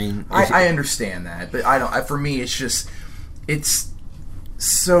fun. I mean, I understand that, but I don't. For me, it's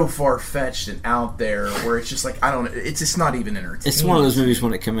so far fetched and out there where it's just like, I don't know. It's just not even entertaining. It's one of those movies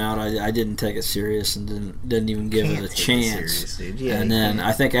when it came out, I didn't take it serious and didn't even give it a chance. And then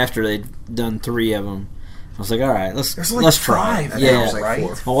I think after they'd done 3 of them, I was like, all right, let's try. 5. Yeah,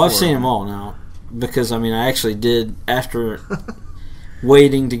 right. I've seen them all now, because I mean, I actually did after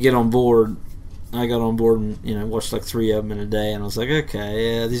waiting to get on board. I got on board and watched like 3 of them in a day, and I was like,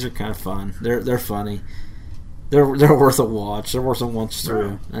 okay, yeah, these are kind of fun. They're funny. They're worth a watch. They're worth a once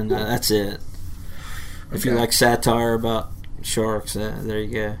through, and that's it. If you like satire about sharks, there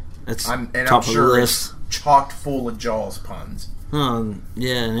you go. That's I'm top sure of the list. It's chocked full of Jaws puns.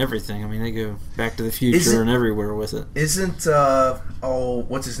 Yeah, and everything. I mean, they go Back to the Future and everywhere with it. Isn't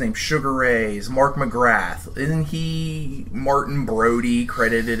what's his name? Sugar Ray's Mark McGrath. Isn't he Martin Brody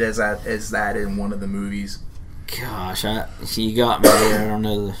credited as that in one of the movies? Gosh, you got me there. I don't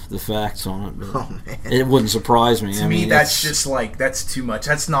know the facts on it, but it wouldn't surprise me. To me, that's just like, that's too much.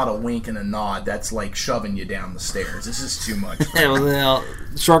 That's not a wink and a nod. That's like shoving you down the stairs. This is too much. Well,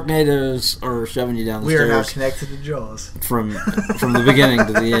 Sharknadoes are shoving you down the stairs. We are now connected to Jaws from the beginning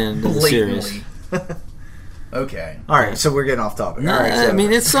to the end of the series. Okay. All right, so we're getting off topic. No, all right, so. I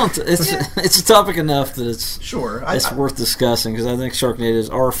mean, it's a topic enough that it's sure. It's worth discussing, because I think Sharknadoes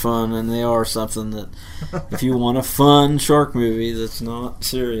are fun, and they are something that if you want a fun shark movie that's not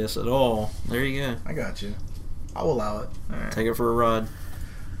serious at all, there you go. I got you. I'll allow it. All right. Take it for a ride.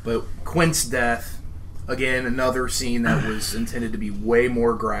 But Quint's death, again, another scene that was intended to be way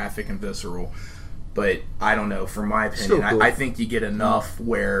more graphic and visceral. But I don't know. From my opinion, cool. I think you get enough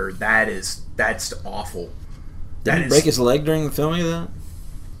where that's awful. Did he break his leg during the filming of that?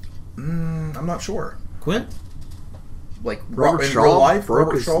 I'm not sure. Quint? Like Robert in Shaw real life, broke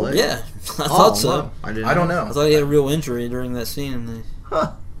Robert his Shaw? leg? Yeah, I thought so. Wow. I don't know. I thought he had a real injury during that scene.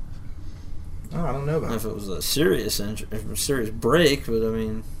 Oh, I don't know I about don't know if that. it was a serious injury, a serious break, but I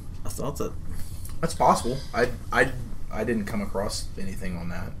mean, I thought that. That's possible. I didn't come across anything on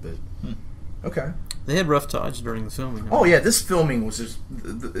that, but okay. They had rough tides during the filming. Oh yeah, this filming was just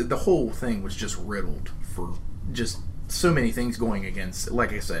the whole thing was just riddled for just so many things going against it.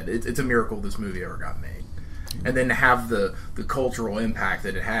 Like I said, it's a miracle this movie ever got made, and then to have the cultural impact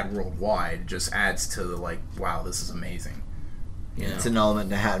that it had worldwide just adds to the like, wow, this is amazing. Yeah. It's an element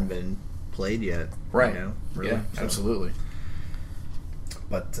that hadn't been played yet. Right. Really. Yeah, So. absolutely.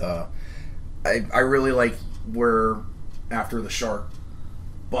 But I really like where after the shark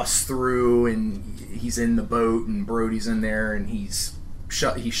busts through and he's in the boat and Brody's in there and he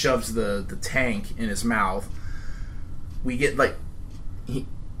shoves the tank in his mouth. we get like he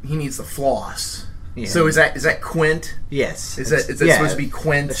needs the floss. Yeah. So is that Quint? Yes. Is that supposed to be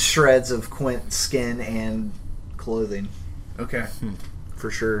Quint? The shreds of Quint skin and clothing, Okay. for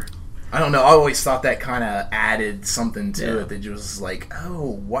sure. I don't know. I always thought that kind of added something to it. That just was like,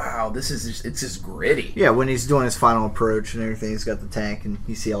 oh wow, it's just gritty. Yeah, when he's doing his final approach and everything, he's got the tank, and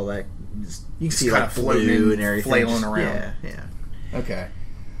you see all that. You can see kinda like floating blue and and everything, flailing around. Yeah. Okay.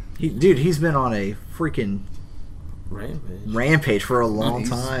 He's been on a freaking rampage for a long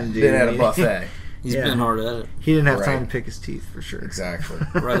time, dude. Been at a buffet. He's been hard at it. He didn't have Right. time to pick his teeth for sure. Exactly.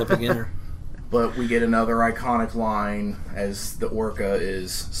 Right up against her. But we get another iconic line as the orca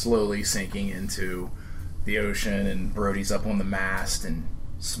is slowly sinking into the ocean, and Brody's up on the mast and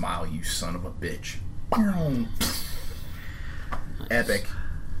smile, you son of a bitch.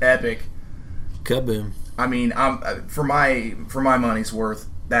 Epic. Kaboom. I mean, for my money's worth,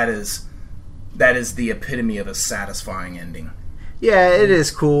 that is the epitome of a satisfying ending. Yeah, it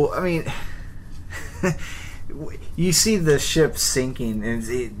is cool. I mean, you see the ship sinking, and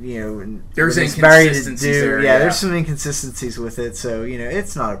There's what it's married to inconsistencies do. there, Yeah, yeah. there's some inconsistencies with it, so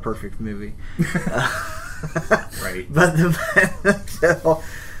it's not a perfect movie. Right. But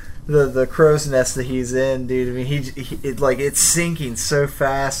the crow's nest that he's in, dude. I mean, it's sinking so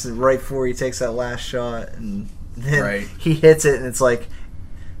fast, and right before he takes that last shot, and then Right. he hits it, and it's like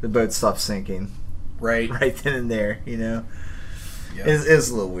the boat stops sinking Right. right then and there. Yep. It's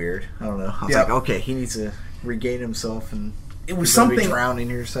a little weird. I don't know. I was Yep. like, okay, he needs to regain himself, and It was he's gonna be something. drowning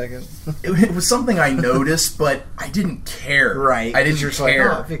here a second. It was something I noticed, but I didn't care. Right? I didn't You're just care.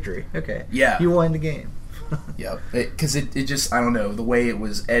 like, oh, victory. Okay. Yeah. You won the game. Yep. Because it just, I don't know, the way it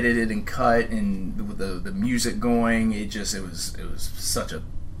was edited and cut, and the music going, it was such a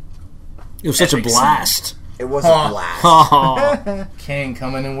It was such a Epic blast. It was Huh. a blast. Ha King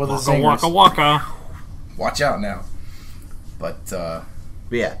coming in with a Waka zingers. waka waka. Watch out now. But But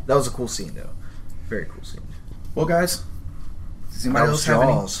yeah, that was a cool scene, though. Very cool scene. well, guys, does anybody That else was have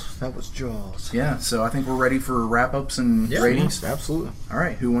any? Jaws. That was Jaws. Yeah. So I think we're ready for wrap ups and ratings. Absolutely. All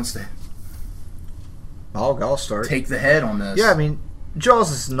right. Who wants to I'll start. take the head on this? Yeah, I mean,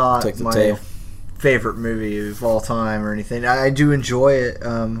 Jaws is not Take the my tail. favorite movie of all time or anything. I do enjoy it.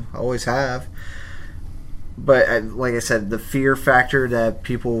 I always have. But like I said, the fear factor that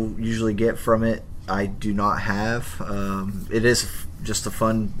people usually get from it, I do not have. It is just a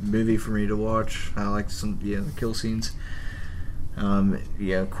fun movie for me to watch. I like some the kill scenes.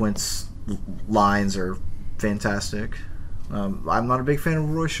 Quint's lines are fantastic. I'm not a big fan of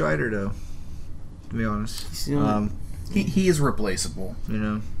Roy Scheider, though, to be honest. He is replaceable.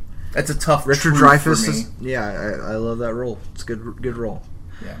 That's a tough Richard truth Dreyfuss for me. is, I love that role. It's a good role.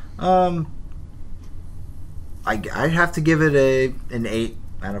 Yeah. I'd have to give it an 8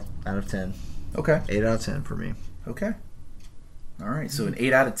 out of 10. Okay. 8 out of 10 for me. Okay. All right. So an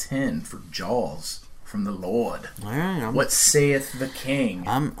 8 out of 10 for Jaws from the Lord. All right. What saith the king?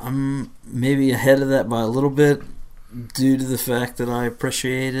 I'm maybe ahead of that by a little bit due to the fact that I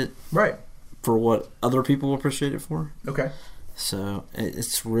appreciate it Right. for what other people appreciate it for. Okay. So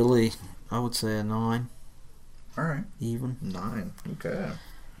it's really, I would say, a 9 All right. even. 9. Okay.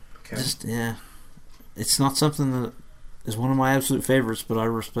 Okay. Just it's not something that is one of my absolute favorites, but I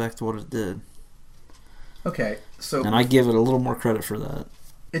respect what it did, Okay. So and I give it a little more credit for that.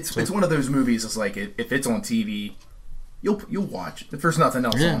 it's one of those movies. It's like if it's on TV, you'll watch. If there's nothing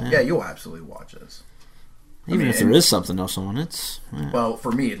else Yeah, on, yeah. you'll absolutely watch this. Even if there is something else on, it's Well,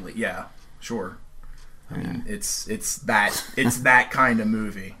 for me, yeah, sure. I mean, it's that kind of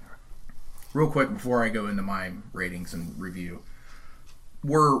movie. Real quick before I go into my ratings and review,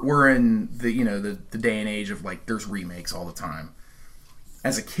 we're in the day and age of like there's remakes all the time.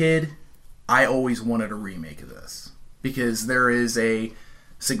 As a kid, I always wanted a remake of this because there is a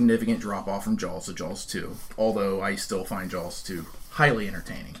significant drop off from Jaws to Jaws 2, although I still find Jaws 2 highly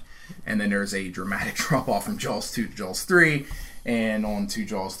entertaining. And then there's a dramatic drop off from Jaws 2 to Jaws 3 and on to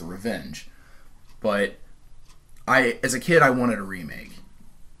Jaws the Revenge. But as a kid, I wanted a remake.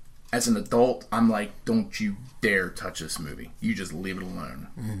 As an adult, I'm like, don't you dare touch this movie. You just leave it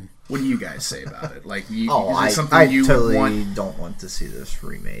alone. What do you guys say about it? Like, is it something I you totally would want? don't want to see this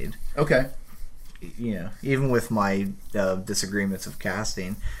remade. Okay. Even with my disagreements of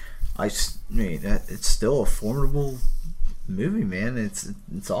casting, it's still a formidable movie, man.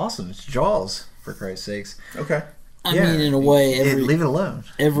 It's awesome. It's Jaws, for Christ's sakes. Okay. I mean, in a way, leave it alone.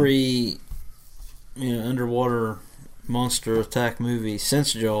 every underwater monster attack movie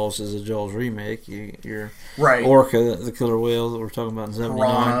since Jaws is a Jaws remake. Your Right. Orca, the killer whale that we're talking about in '79.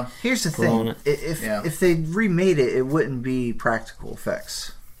 Piranha. Here's the Piranha. thing: if they remade it, it wouldn't be practical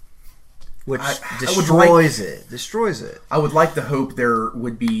effects. which I destroys it. I would like to hope there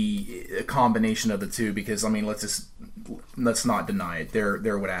would be a combination of the two because, I mean, let's not deny it.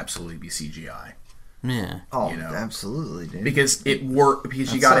 There would absolutely be CGI. Yeah. Oh, absolutely, dude. Because it worked,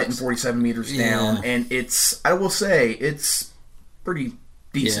 because you got it in 47 meters down, and I will say, it's pretty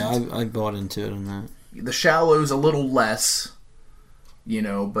decent. Yeah, I bought into it on that. The Shallow's a little less,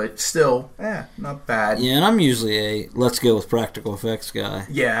 but still, not bad. Yeah, and I'm usually a let's go with practical effects guy.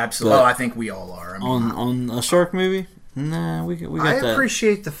 Yeah, absolutely. I think we all are. I mean, on a shark movie, nah, we got that. I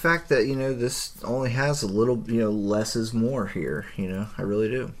appreciate the fact that this only has a little, less is more here. I really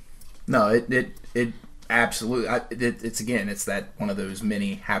do. No, it absolutely. It's that one of those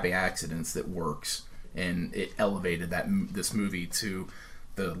many happy accidents that works, and it elevated this movie to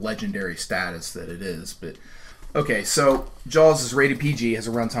the legendary status that it is. But okay, so Jaws is rated PG, has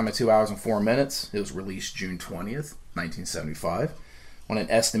a runtime of 2 hours and 4 minutes. It was released June 20th, 1975. On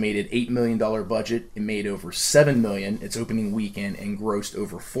an estimated $8 million budget, it made over $7 million its opening weekend and grossed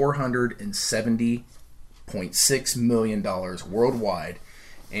over $470.6 million worldwide,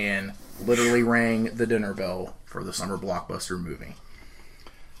 and literally rang the dinner bell for the summer blockbuster movie.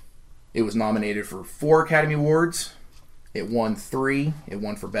 It was nominated for 4 Academy Awards. It won 3. It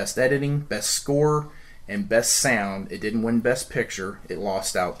won for Best Editing, Best Score, and Best Sound. It didn't win Best Picture. It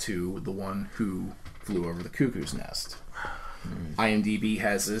lost out to The One Who Flew Over the Cuckoo's Nest. IMDb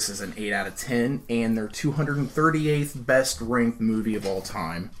has this as an 8 out of 10, and their 238th best ranked movie of all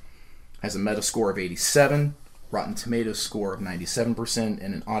time. Has a Metascore of 87, Rotten Tomatoes score of 97%,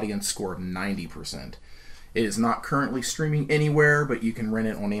 and an audience score of 90%. It is not currently streaming anywhere, but you can rent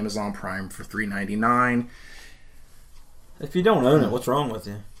it on Amazon Prime for $3.99. If you don't own it, what's wrong with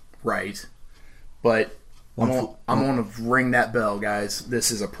you? Right. But I'm going to ring that bell, guys.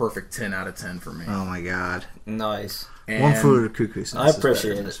 This is a perfect 10 out of 10 for me. Oh, my God. Nice. And One Flew Over the Cuckoo's Nest. I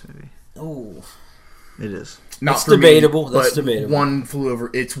appreciate it. Oh, it is. Not it's for debatable. Me, That's but debatable. One Flew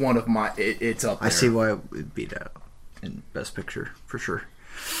Over. It's one of my. It's up there. I see why it would beat out in Best Picture for sure.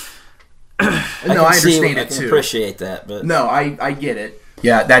 No, I understand it I can too. Appreciate that, but no, I get it.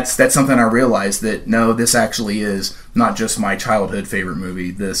 Yeah, that's something I realized that no, this actually is not just my childhood favorite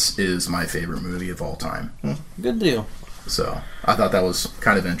movie. This is my favorite movie of all time. good deal. So I thought that was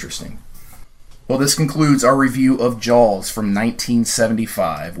kind of interesting. Well, this concludes our review of Jaws from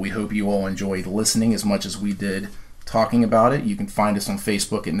 1975. We hope you all enjoyed listening as much as we did talking about it. You can find us on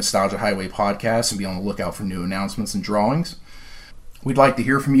Facebook at Nostalgia Highway Podcast and be on the lookout for new announcements and drawings. We'd like to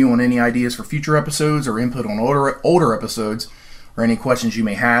hear from you on any ideas for future episodes or input on older episodes or any questions you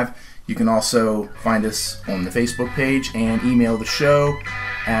may have. You can also find us on the Facebook page and email the show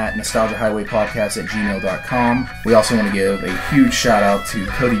at nostalgiahighwaypodcast@gmail.com. We also want to give a huge shout out to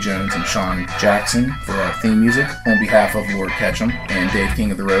Cody Jones and Sean Jackson for our theme music. On behalf of Lord Ketchum and Dave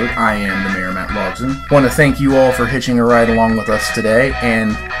King of the Road, I am the Mayor Matt Logson. Want to thank you all for hitching a ride along with us today,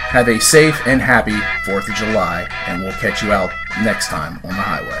 and have a safe and happy 4th of July, and we'll catch you out next time on the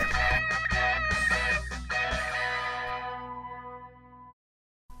highway.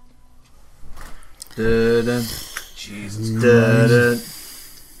 Jesus Christ.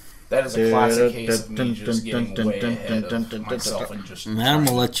 That is a classic case of me just getting way ahead of myself and just... Man, I'm going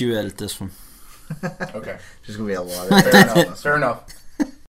to let you edit this one. Okay. There's going to be a lot of Fair enough.